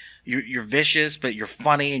like, you're vicious, but you're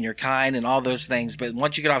funny and you're kind and all those things. But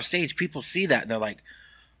once you get off stage, people see that and they're like,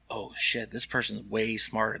 oh shit, this person's way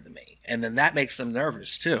smarter than me. And then that makes them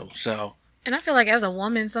nervous too. So, and I feel like as a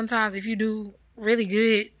woman, sometimes if you do really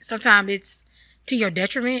good, sometimes it's to your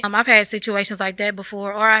detriment. I've had situations like that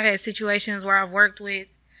before, or I've had situations where I worked with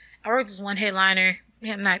this one headliner.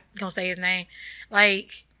 I'm not gonna say his name.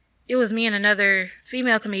 Like, it was me and another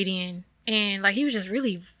female comedian, and like he was just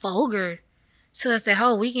really vulgar to us that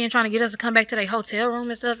whole weekend, trying to get us to come back to their hotel room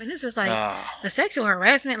and stuff. And it's just like the sexual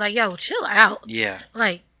harassment. Like, yo, chill out. Yeah.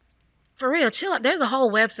 Like, for real, chill out. There's a whole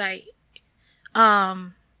website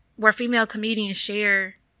where female comedians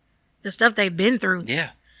share the stuff they've been through.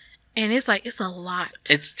 Yeah. And it's like, it's a lot.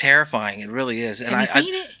 It's terrifying. It really is. And Have you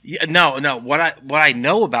seen it? Yeah, no. What I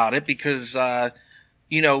know about it, because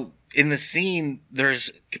you know, in the scene,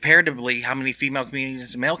 there's comparatively how many female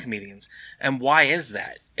comedians and male comedians, and why is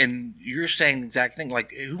that? And you're saying the exact thing.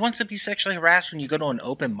 Like, who wants to be sexually harassed when you go to an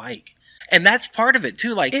open mic? And that's part of it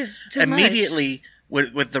too. Like, immediately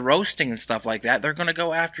with the roasting and stuff like that, they're going to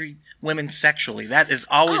go after women sexually. That is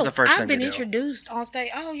always the first thing to do. I've been introduced on stage.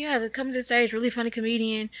 Oh yeah, they come to the stage, really funny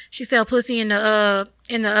comedian. She sell pussy in the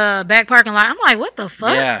back parking lot. I'm like, what the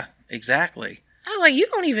fuck? Yeah, exactly. I was like, you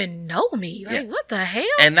don't even know me. Like, what the hell?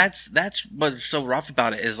 And that's what's so rough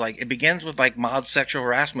about it is like it begins with like mild sexual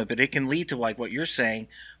harassment, but it can lead to like what you're saying,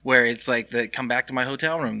 where it's like come back to my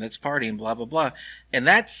hotel room, that's partying, blah blah blah, and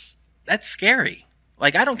that's scary.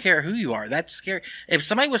 Like I don't care who you are, that's scary. If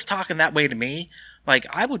somebody was talking that way to me, like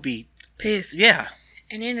I would be pissed. Yeah.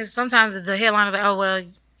 And then sometimes the headline is like, oh well,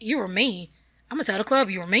 you were mean. I'm gonna tell the club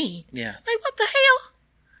you were mean. Yeah. Like what the hell?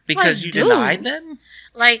 Because like, you denied them?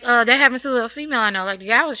 Like, that happened to a female I know. Like, the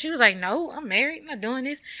guy she was like, no, I'm married. I'm not doing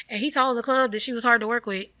this. And he told the club that she was hard to work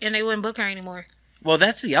with and they wouldn't book her anymore. Well,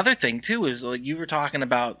 that's the other thing, too, is like you were talking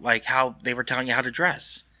about, like, how they were telling you how to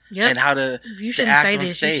dress. Yep. And how to You shouldn't act say on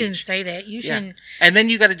this. stage. You shouldn't say that. You shouldn't. And then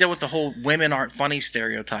you got to deal with the whole women aren't funny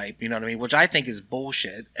stereotype, you know what I mean? Which I think is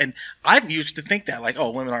bullshit. And I've used to think that, like, oh,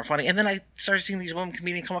 women aren't funny. And then I started seeing these women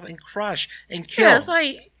comedians come up and crush and kill. Yeah, it's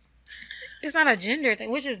like... It's not a gender thing,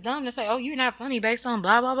 which is dumb to say, oh, you're not funny based on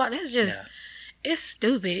blah, blah, blah. That's just, it's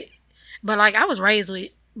stupid. But, like, I was raised with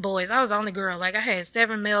boys. I was the only girl. Like, I had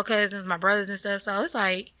 7 male cousins, my brothers and stuff. So, it's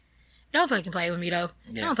like, don't fucking play with me, though.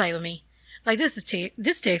 Yeah. Don't play with me. Like, this is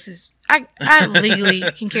Texas. I legally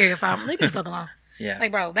can carry a firearm. Leave me the fuck alone. Yeah.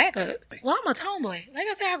 Like, bro, back up. Well, I'm a tomboy. Like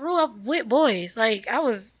I said, I grew up with boys. Like, I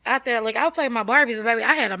was out there. Like, I would play my Barbies, but baby,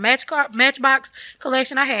 I had a Matchbox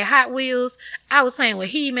collection. I had Hot Wheels. I was playing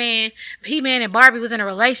with He-Man. He-Man and Barbie was in a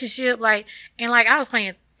relationship. Like, and like, I was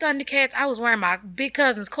playing Thundercats. I was wearing my big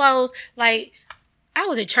cousin's clothes. Like, I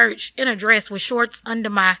was at church in a dress with shorts under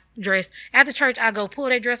my dress. After church, I go pull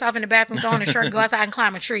that dress off in the bathroom, throw on a shirt, go outside and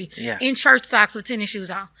climb a tree. Yeah. In church socks with tennis shoes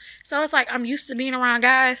on. So it's like I'm used to being around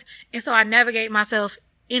guys, and so I navigate myself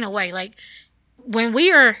in a way. Like when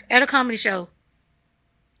we are at a comedy show,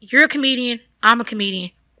 you're a comedian, I'm a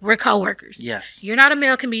comedian, we're co-workers. Yes. You're not a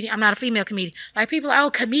male comedian, I'm not a female comedian. Like people are,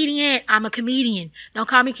 oh, comedian, I'm a comedian. Don't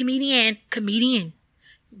call me comedian, comedian.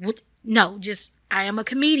 No, just I am a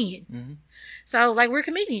comedian. Mm-hmm. So, like, we're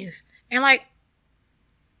comedians. And, like,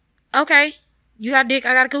 okay, you got a dick,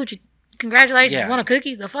 I got a coochie. Congratulations, you want a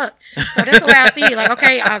cookie? The fuck? So, that's the way I see it. Like,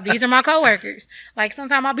 okay, these are my coworkers. Like,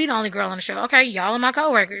 sometimes I'll be the only girl on the show. Okay, y'all are my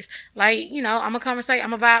coworkers. Like, you know, I'm going to conversate,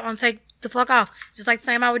 I'm going to vibe, I'm going to take the fuck off. Just like the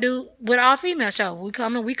same I would do with all female show. We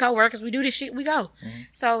come and we coworkers, we do this shit, we go. Mm-hmm.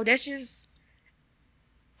 So, that's just...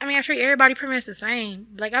 I mean, I treat everybody pretty much the same.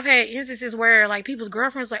 Like, I've had instances where, like, people's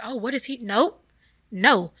girlfriends like, oh, what is he? Nope.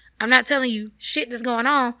 No. I'm not telling you shit that's going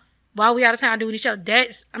on while we out of town doing the show.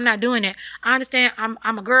 I'm not doing that. I understand I'm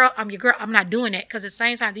a girl. I'm your girl. I'm not doing that because at the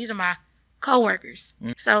same time, these are my coworkers.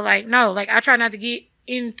 Mm. So, like, no. Like, I try not to get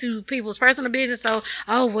into people's personal business. So,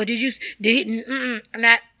 oh, well, I'm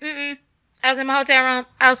not. I was in my hotel room.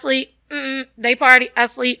 I was asleep. They party. I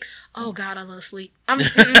sleep. Oh, God, I love sleep. When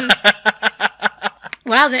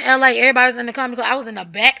I was in LA, everybody was in the comedy club. I was in the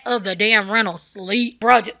back of the damn rental, sleep,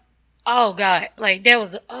 bro. Oh God, like that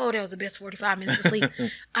was the best 45 minutes of sleep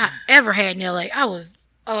I ever had in LA.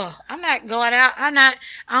 I'm not going out. I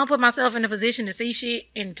don't put myself in a position to see shit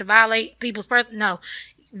and to violate people's No,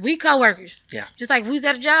 we coworkers. Yeah. Just like we was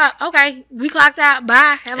at a job. Okay, we clocked out.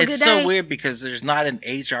 Bye. Have a good day. It's so weird because there's not an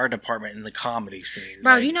HR department in the comedy scene.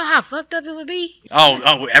 Bro, you know how fucked up it would be?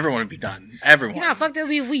 Oh, everyone would be done. Everyone. You know how fucked up it would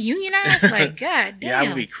be if we unionized? Like, God damn. Yeah, it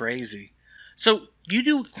would be crazy. So you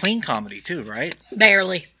do clean comedy too, right?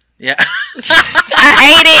 Barely. Yeah.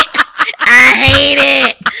 I hate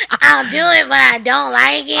it. I'll do it, but I don't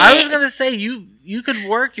like it. I was going to say, you could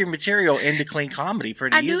work your material into clean comedy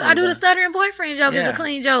pretty easily. I do the stuttering boyfriend joke as a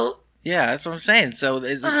clean joke. Yeah, that's what I'm saying. So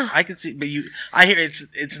I can see, but I hear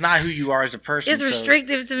it's not who you are as a person. It's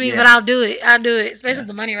restrictive to me, but I'll do it. Especially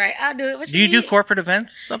the money right. I'll do it. Do you do corporate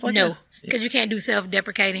events, stuff like that? No. Because you can't do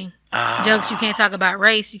self-deprecating jokes. You can't talk about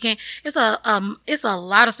race. You can't. It's a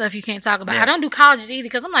lot of stuff you can't talk about. Yeah. I don't do colleges either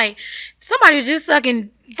because I'm like, somebody was just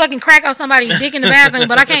sucking fucking crack on somebody's dick in the bathroom,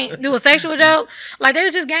 but I can't do a sexual joke. Like they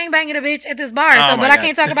was just gangbanging a bitch at this bar. I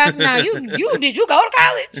can't talk about. Now did you go to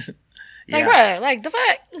college? Like bruh, like the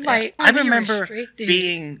fuck. Like I remember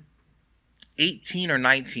being 18 or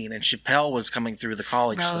 19 and Chappelle was coming through the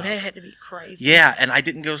college stuff. Bro, that had to be crazy. Yeah, and I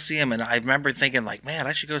didn't go see him, and I remember thinking like, man,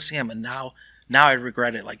 I should go see him, and now I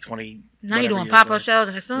regret it. Like 20. Now you're doing pop-up shows,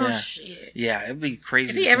 and as soon as shit. Yeah, it'd be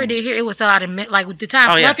crazy. If he ever did here, it was sold out. Like with the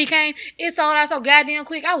time Fluffy came, it sold out so goddamn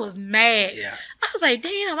quick. I was mad. Yeah, I was like,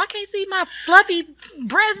 damn, I can't see my Fluffy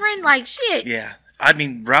brethren. Like shit. Yeah. I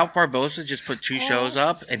mean, Ralph Barbosa just put 2 shows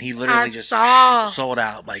up, and he literally sold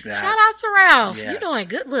out like that. Shout out to Ralph. Yeah. You doing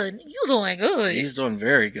good. Look, you doing good. He's doing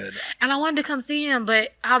very good. And I wanted to come see him,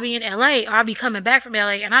 but I'll be in LA, or I'll be coming back from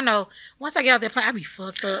LA, and I know once I get out there playing, I'll be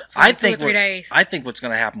fucked up for 2 or 3 days. I think what's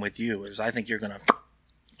going to happen with you is I think you're going to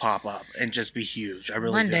pop up and just be huge. I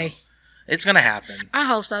really do. One day. It's going to happen. I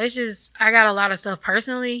hope so. It's just, I got a lot of stuff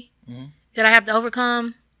personally that I have to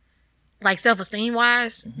overcome, like self-esteem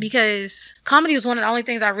wise, because comedy was one of the only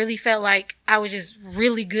things I really felt like I was just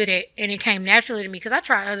really good at, and it came naturally to me because I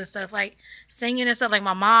tried other stuff like singing and stuff. Like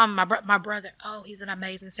my mom, my brother, oh, he's an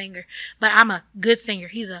amazing singer, but I'm a good singer.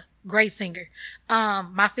 He's a great singer.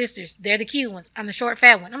 My sisters, they're the cute ones. I'm the short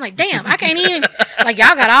fat one. I'm like, damn, I can't even, like,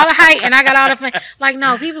 y'all got all the height and I got all the fun. Like,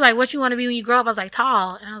 no, people like, what you want to be when you grow up? I was like,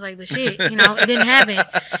 tall. And I was like, but shit, you know, it didn't happen.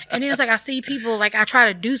 And then it's like, I see people, like, I try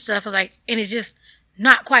to do stuff. I was like, and it's just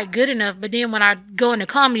not quite good enough. But then when I go into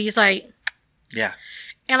comedy, it's like, yeah.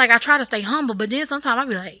 And like, I try to stay humble, but then sometimes I'll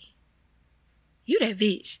be like, you that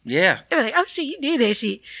bitch. Yeah. They're like, oh shit, you did that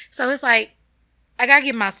shit. So it's like, I gotta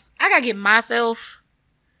get myself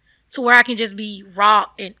to where I can just be raw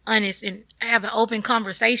and honest and have an open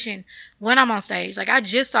conversation when I'm on stage. Like, I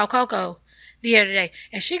just saw Coco the other day,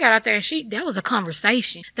 and she got out there and that was a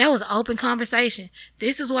conversation. That was an open conversation.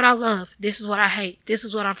 This is what I love. This is what I hate. This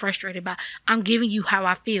is what I'm frustrated by. I'm giving you how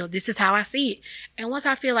I feel. This is how I see it. And once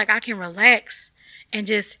I feel like I can relax and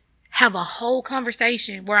just have a whole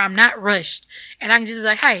conversation where I'm not rushed, and I can just be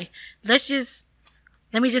like, hey, let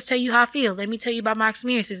me just tell you how I feel. Let me tell you about my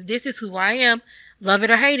experiences. This is who I am. Love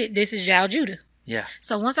it or hate it. This is Jaljuda. Yeah.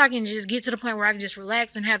 So once I can just get to the point where I can just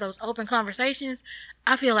relax and have those open conversations,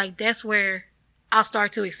 I feel like that's where I'll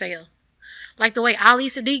start to excel. Like the way Ali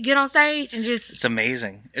Sadiq get on stage and just... It's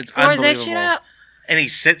amazing. It's pours unbelievable. that shit up. And he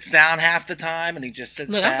sits down half the time and he just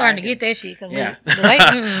sits Look, back. I'm starting to get that shit. Cause yeah.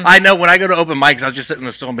 I I know when I go to open mics, I'll just sit in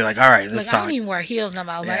the stool and be like, all right, let's talk. I don't even wear heels no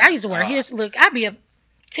more. Like, Yeah. I used to wear heels. Look, I'd be a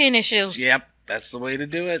tennis shoes. Yep. That's the way to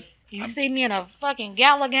do it. You see me in a fucking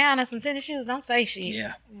gala gown and some tennis shoes, don't say shit.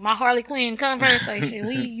 Yeah. My Harley Quinn Converse say shit.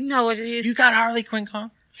 You know what it is. You got Harley Quinn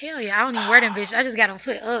Converse? Hell yeah, I don't even wear them bitches. I just got them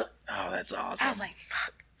put up. Oh, that's awesome. I was like,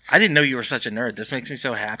 fuck. I didn't know you were such a nerd. This makes me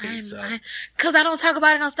so happy. Because I don't talk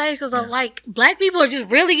about it on stage because like black people are just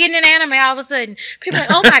really getting into anime all of a sudden. People are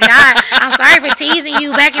like, oh my God, I'm sorry for teasing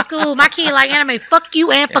you back in school. My kid like anime. Fuck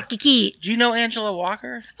you and fuck your kid. Do you know Angela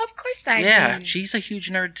Walker? Of course I do. She's a huge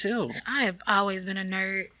nerd too. I have always been a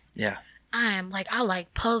nerd. Yeah. I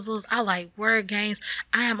like puzzles. I like word games.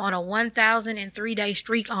 I am on a 1,003-day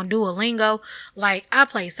streak on Duolingo. Like, I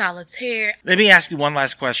play solitaire. Let me ask you one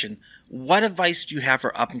last question. What advice do you have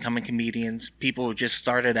for up-and-coming comedians, people who just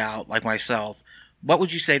started out, like myself? What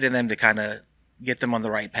would you say to them to kind of get them on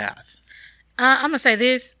the right path? I'm going to say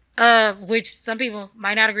this, which some people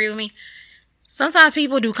might not agree with me. Sometimes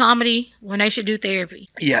people do comedy when they should do therapy.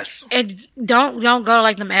 Yes. And don't go to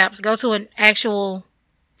like them apps. Go to an actual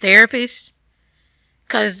therapist.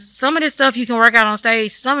 Because some of this stuff you can work out on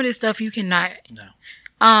stage. Some of this stuff you cannot.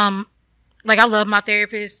 No. Like, I love my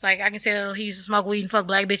therapist. Like, I can tell he used to smoke weed and fuck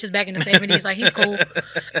black bitches back in the 70s. Like, he's cool.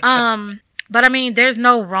 But, I mean, there's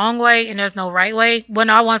no wrong way and there's no right way. Well,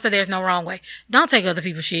 no, I want to say there's no wrong way. Don't take other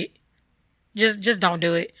people's shit. Just don't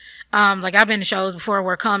do it. Like, I've been to shows before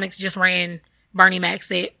where comics just ran Bernie Mac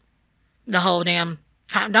set the whole damn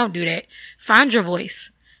time. Don't do that. Find your voice.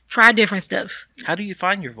 Try different stuff. How do you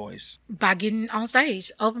find your voice? By getting on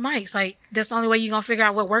stage, open mics. Like, that's the only way you're going to figure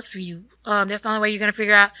out what works for you. That's the only way you're going to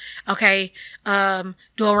figure out, okay, do I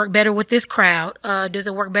work better with this crowd? Does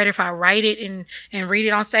it work better if I write it and read it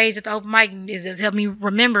on stage at the open mic? Does it help me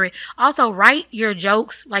remember it? Also, write your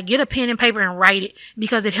jokes. Like, get a pen and paper and write it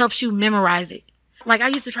because it helps you memorize it. Like, I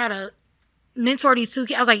used to try to mentor these two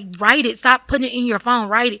kids. I was like, write it. Stop putting it in your phone.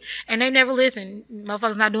 Write it. And they never listen.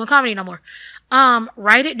 Motherfuckers not doing comedy no more.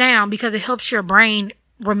 Write it down because it helps your brain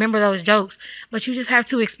remember those jokes. But you just have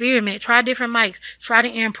to experiment. Try different mics. Try the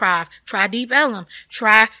improv. Try Deep Ellum.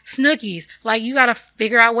 Try Snookies. Like, you got to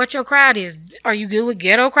figure out what your crowd is. Are you good with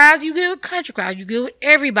ghetto crowds? You good with country crowds? You good with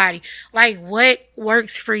everybody? Like, what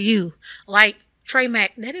works for you? Like, Trey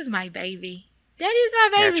Mack, that is my baby. That is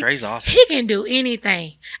my baby. Yeah, Trey's awesome. He can do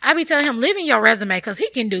anything. I be telling him, live in your resume, because he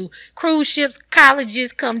can do cruise ships,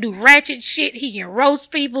 colleges, come do ratchet shit. He can roast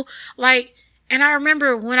people. Like, and I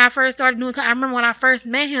remember when I first started doing, I remember when I first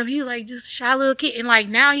met him, he was like just a shy little kid. And like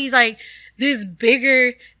now he's like this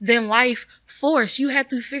bigger than life force. You have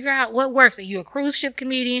to figure out what works. Are you a cruise ship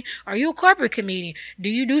comedian? Are you a corporate comedian? Do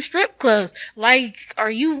you do strip clubs? Like, are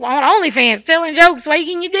you on OnlyFans telling jokes while you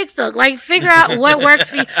getting your dick sucked? Like, figure out what works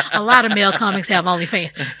for you. A lot of male comics have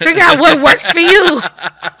OnlyFans. Figure out what works for you. Figure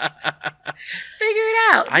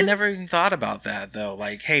it out. I never even thought about that though.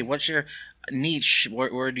 Like, hey, what's your niche,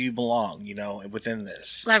 where do you belong, within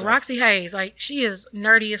this? Like Roxy Hayes, like she is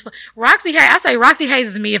nerdy as fuck. Roxy Hayes, I say Roxy Hayes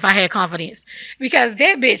is me if I had confidence, because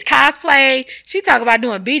that bitch cosplay. She talk about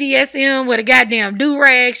doing BDSM with a goddamn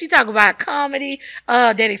do-rag. She talk about comedy.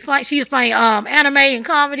 She explain anime and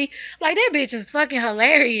comedy. Like that bitch is fucking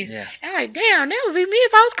hilarious. Yeah. And like, damn, that would be me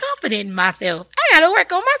if I was confident in myself. I gotta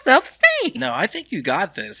work on my self-esteem. No, I think you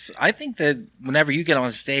got this. I think that whenever you get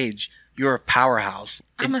on stage, you're a powerhouse.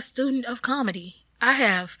 I'm a student of comedy. I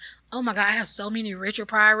have so many Richard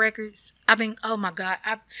Pryor records. As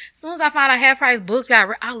soon as I find out Half Price Books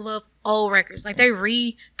I love old records. Like they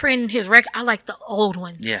reprinting his record. I like the old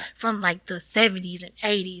ones. Yeah. From like the 70s and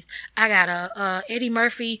 80s. I got a Eddie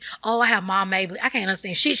Murphy. I have Mom Mabley. I can't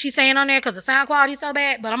understand shit she's saying on there because the sound quality is so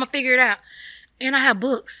bad, but I'm gonna figure it out. And I have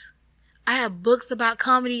books. I have books about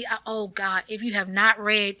comedy. If you have not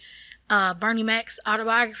read Bernie Mac's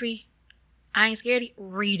autobiography, I Ain't Scared,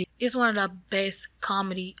 read it. It's one of the best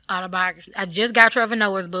comedy autobiographies. I just got Trevor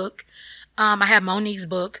Noah's book. I have Monique's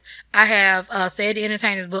book. I have Said the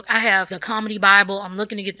Entertainer's book. I have the Comedy Bible. I'm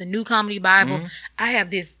looking to get the new Comedy Bible. Mm-hmm. I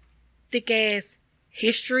have this thick-ass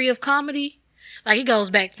history of comedy. Like, it goes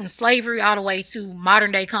back from slavery all the way to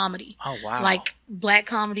modern-day comedy. Oh, wow. Like, black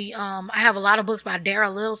comedy. I have a lot of books by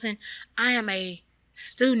Darrell Littleton. I am a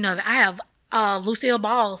student of it. I have Lucille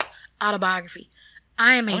Ball's autobiography.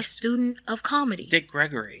 I am a student of comedy. Dick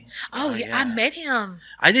Gregory. Oh, yeah. I met him.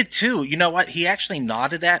 I did too. You know what? He actually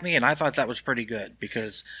nodded at me, and I thought that was pretty good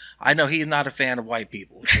because I know he's not a fan of white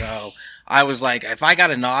people. So I was like, if I got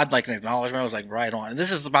a nod, like an acknowledgement, I was like, right on. And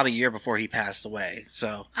this is about a year before he passed away.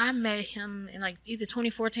 So I met him in like either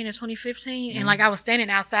 2014 or 2015. Mm-hmm. And like I was standing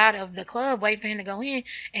outside of the club waiting for him to go in,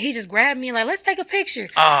 and he just grabbed me and like, let's take a picture.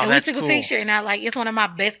 Oh, and that's we took cool. a picture, and I like, it's one of my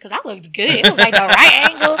best because I looked good. It was like the right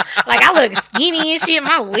angle. Like I looked skinny and shit.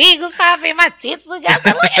 My wig was popping. My tits look. I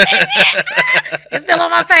said, look at this. It's still on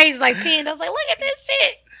my face, like pinned. I was like, look at this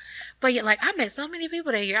shit. But yeah, like I met so many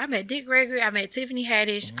people that year. I met Dick Gregory. I met Tiffany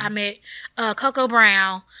Haddish. Mm-hmm. I met Coco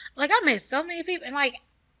Brown. Like I met so many people. And like,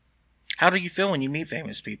 how do you feel when you meet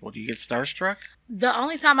famous people? Do you get starstruck? The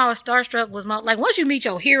only time I was starstruck was like once you meet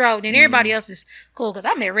your hero, then everybody else is cool. Because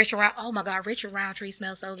I met Richard Round. Oh my God, Richard Roundtree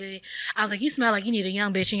smells so good. I was like, you smell like you need a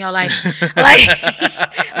young bitch in your life.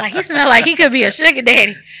 like he smelled like he could be a sugar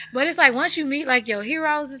daddy. But it's like once you meet like your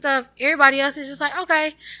heroes and stuff, everybody else is just like,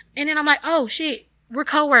 okay. And then I'm like, oh shit, we're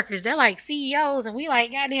co-workers. They're like CEOs, and we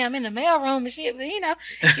like goddamn in the mailroom and shit. But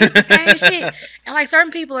it's the same shit. And like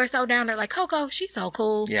certain people are so down there. Like Coco, she's so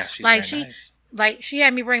cool. Yeah, she's like very nice. Like she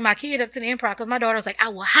had me bring my kid up to the improv because my daughter was like, I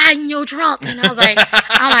will hide in your trunk. And I was like,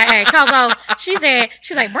 hey, Coco. She's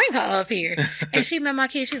like, bring her up here. And she met my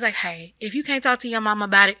kid. She's like, hey, if you can't talk to your mama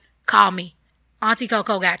about it, call me. Auntie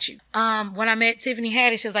Coco got you. When I met Tiffany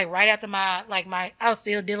Haddish, she was like right after I was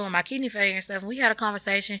still dealing with my kidney failure and stuff. And we had a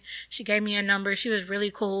conversation. She gave me a number. She was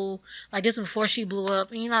really cool. Like this was before she blew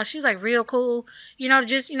up. And, she was like real cool,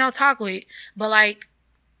 just, talk with. But like,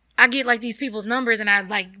 I get like these people's numbers and I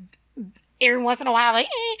like every once in a while, like,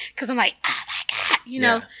 cause I'm like, oh my God,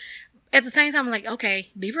 Yeah. At the same time, I'm like, okay,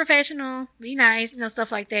 be professional, be nice,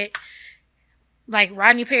 stuff like that. Like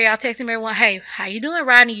Rodney Perry, I'll text him everyone, hey, how you doing,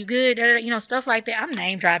 Rodney? You good? Stuff like that. I'm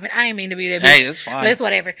name dropping. I ain't mean to be that bitch. Hey, that's fine. But it's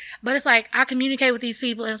whatever. But it's like, I communicate with these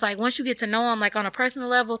people, and it's like, once you get to know them, like on a personal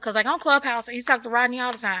level, because like on Clubhouse, I used to talk to Rodney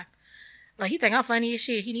all the time. Like, he think I'm funny as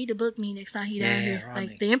shit. He need to book me next time he down here. Rodney.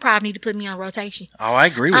 Like, the improv need to put me on rotation. Oh, I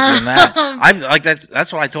agree with you on that. I'm like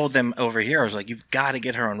that's what I told them over here. I was like, you've got to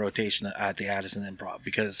get her on rotation at the Addison Improv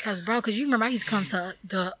because you remember I used to come to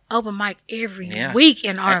the open mic every week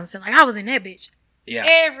in Arlington. Like, I was in that bitch. Yeah.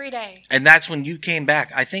 Every day. And that's when you came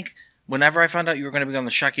back. I think whenever I found out you were going to be on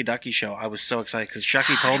the Shucky Ducky show, I was so excited because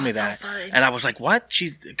Shucky told me that. So and I was like, what?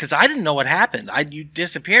 Because I didn't know what happened. You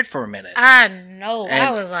disappeared for a minute. I know.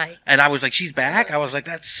 I was like, she's back? I was like,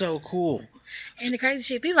 that's so cool. And the crazy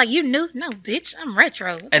shit, people like, you knew? No, bitch, I'm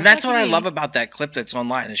retro. And that's what I love about that clip that's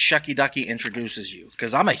online is Shucky Ducky introduces you.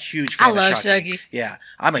 Because I'm a huge fan of Shucky. I love Shucky. Yeah,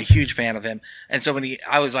 I'm a huge fan of him. And so when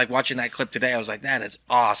I was like watching that clip today, I was like, that is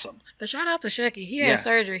awesome. But shout out to Shucky. He had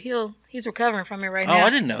surgery. He's recovering from it right now. Oh, I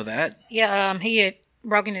didn't know that. Yeah, he had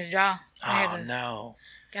broken his jaw. No.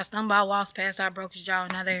 Got stung by a wasp, passed out, broke his jaw,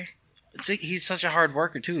 and now they're... He's such a hard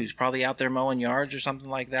worker too. He's probably out there mowing yards or something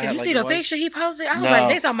like that. Did you see the picture he posted? I was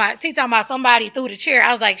like, he talking about somebody threw the chair.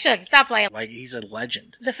 I was like, Shucky, stop playing. Like, he's a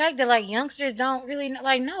legend. The fact that like youngsters don't really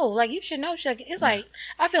know, like you should know Shucky. It's like,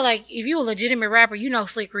 I feel like if you a legitimate rapper,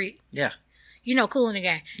 Slick Rick. Yeah. Cool in the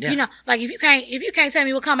game. Yeah. Like if you can't tell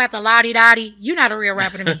me what come after Lottie Dottie, you're not a real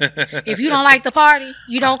rapper to me. If you don't like the party,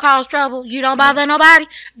 you don't cause trouble, you don't bother nobody,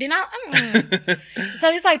 then so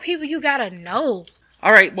it's like people you gotta know.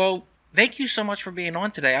 All right, well, thank you so much for being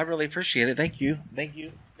on today. I really appreciate it. Thank you.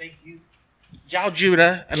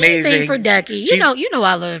 Jaljuda, amazing. Anything for Ducky. You know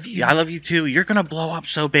I love you. Yeah, I love you too. You're gonna blow up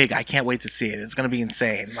so big. I can't wait to see it. It's gonna be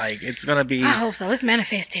insane. Like, it's gonna be. I hope so. Let's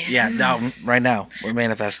manifest it. Yeah, no, right now we're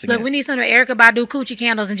manifesting. Look, it. we need some of Erykah Badu coochie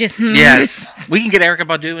candles and just. Yes, we can get Erykah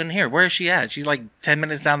Badu in here. Where is she at? She's like 10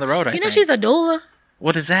 minutes down the road. I think. She's a doula.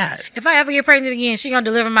 What is that? If I ever get pregnant again, she gonna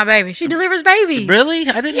deliver my baby. She delivers babies. Really?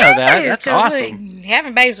 I didn't know that. That's awesome. Look,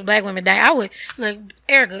 having babies with black women, I would look,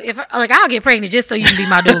 Erykah. If I'll get pregnant just so you can be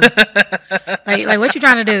my doula. like what you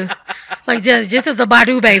trying to do? Like just as a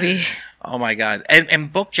Badu baby. Oh my God!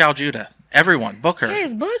 And book Jaljuda. Everyone, book her.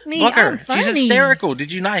 Yes, book me. Book her. I'm funny. She's hysterical.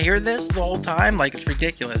 Did you not hear this the whole time? Like, it's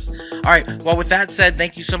ridiculous. All right. Well, with that said,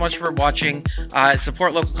 thank you so much for watching.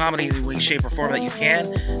 Support local comedy in any way, shape, or form that you can.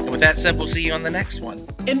 And with that said, we'll see you on the next one.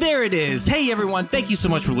 And there it is. Hey, everyone. Thank you so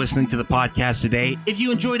much for listening to the podcast today. If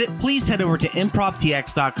you enjoyed it, please head over to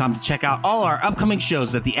improvtx.com to check out all our upcoming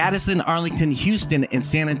shows at the Addison, Arlington, Houston, and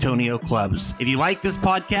San Antonio clubs. If you like this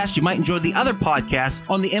podcast, you might enjoy the other podcasts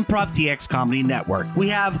on the Improv TX Comedy Network. We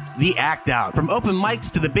have The Act Out. From open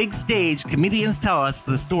mics to the big stage, comedians tell us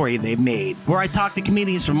the story they've made, where I talk to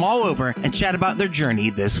comedians from all over and chat about their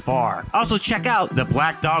journey this far. Also check out the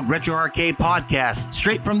Black Dog Retro Arcade podcast.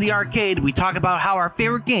 Straight from the arcade, we talk about how our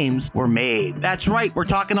favorite games were made. That's right, we're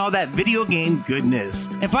talking all that video game goodness.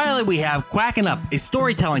 And finally, we have Quacking Up, a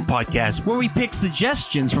storytelling podcast where we pick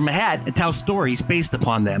suggestions from a hat and tell stories based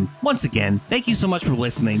upon them. Once again, thank you so much for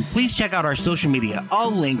listening. Please check out our social media,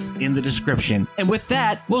 all links in the description. And with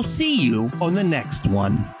that, we'll see you on the next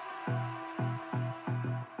one.